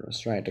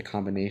numbers, right? The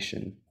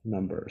combination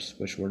numbers,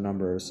 which were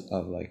numbers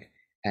of like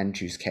n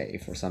choose k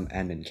for some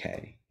n and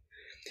k.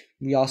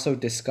 We also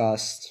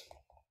discussed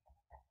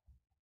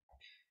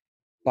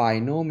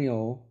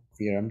binomial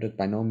theorem, the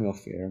binomial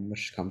theorem,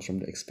 which comes from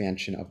the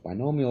expansion of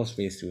binomials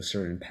raised to a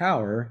certain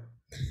power.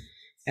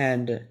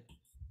 And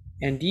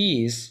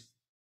these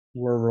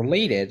were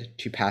related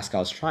to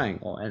Pascal's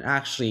triangle. And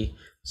actually,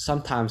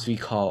 sometimes we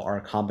call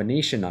our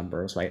combination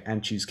numbers, like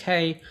n choose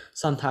k,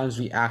 sometimes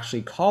we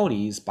actually call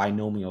these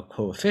binomial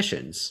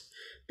coefficients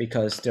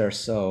because they're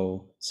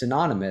so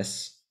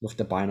synonymous with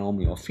the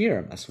binomial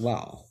theorem as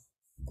well.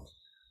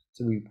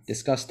 So we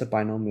discussed the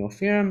binomial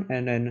theorem,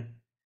 and then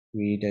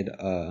we did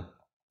a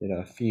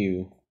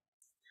few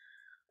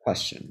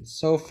questions.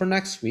 So for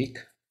next week,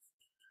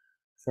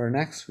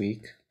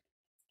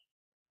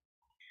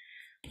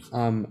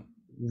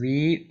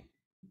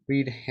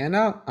 read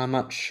handout. I'm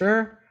not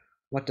sure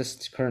what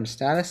the current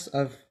status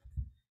of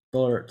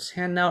Bullert's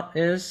handout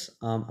is.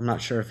 I'm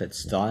not sure if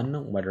it's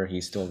done, whether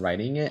he's still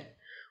writing it,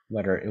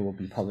 whether it will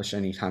be published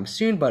anytime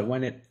soon. But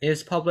when it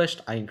is published,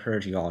 I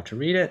encourage you all to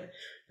read it,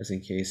 just in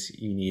case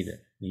you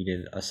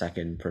needed a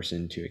second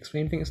person to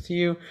explain things to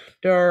you.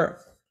 There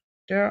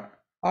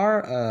are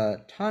a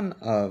ton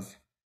of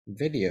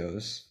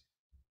videos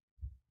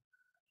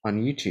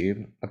on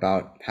YouTube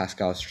about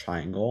Pascal's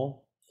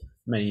triangle,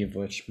 many of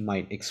which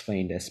might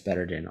explain this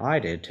better than I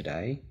did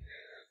today.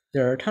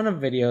 There are a ton of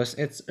videos.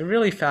 It's a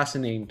really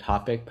fascinating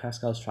topic.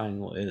 Pascal's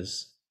triangle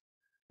is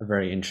a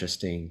very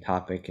interesting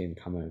topic in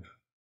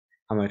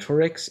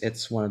combinatorics.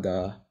 It's one of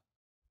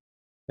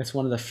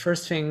the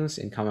first things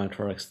in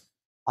combinatorics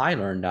I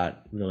learned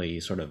that really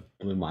sort of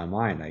blew my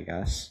mind, I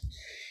guess.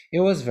 It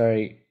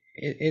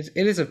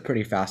is a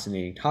pretty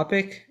fascinating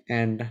topic,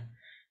 and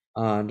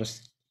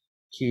just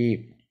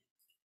keep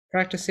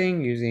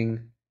practicing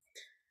using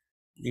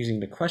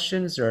the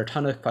questions. There are a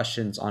ton of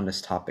questions on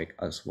this topic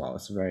as well.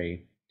 It's a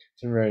very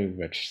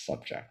rich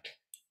subject.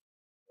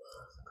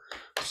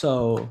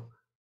 So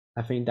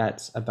I think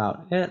that's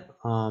about it.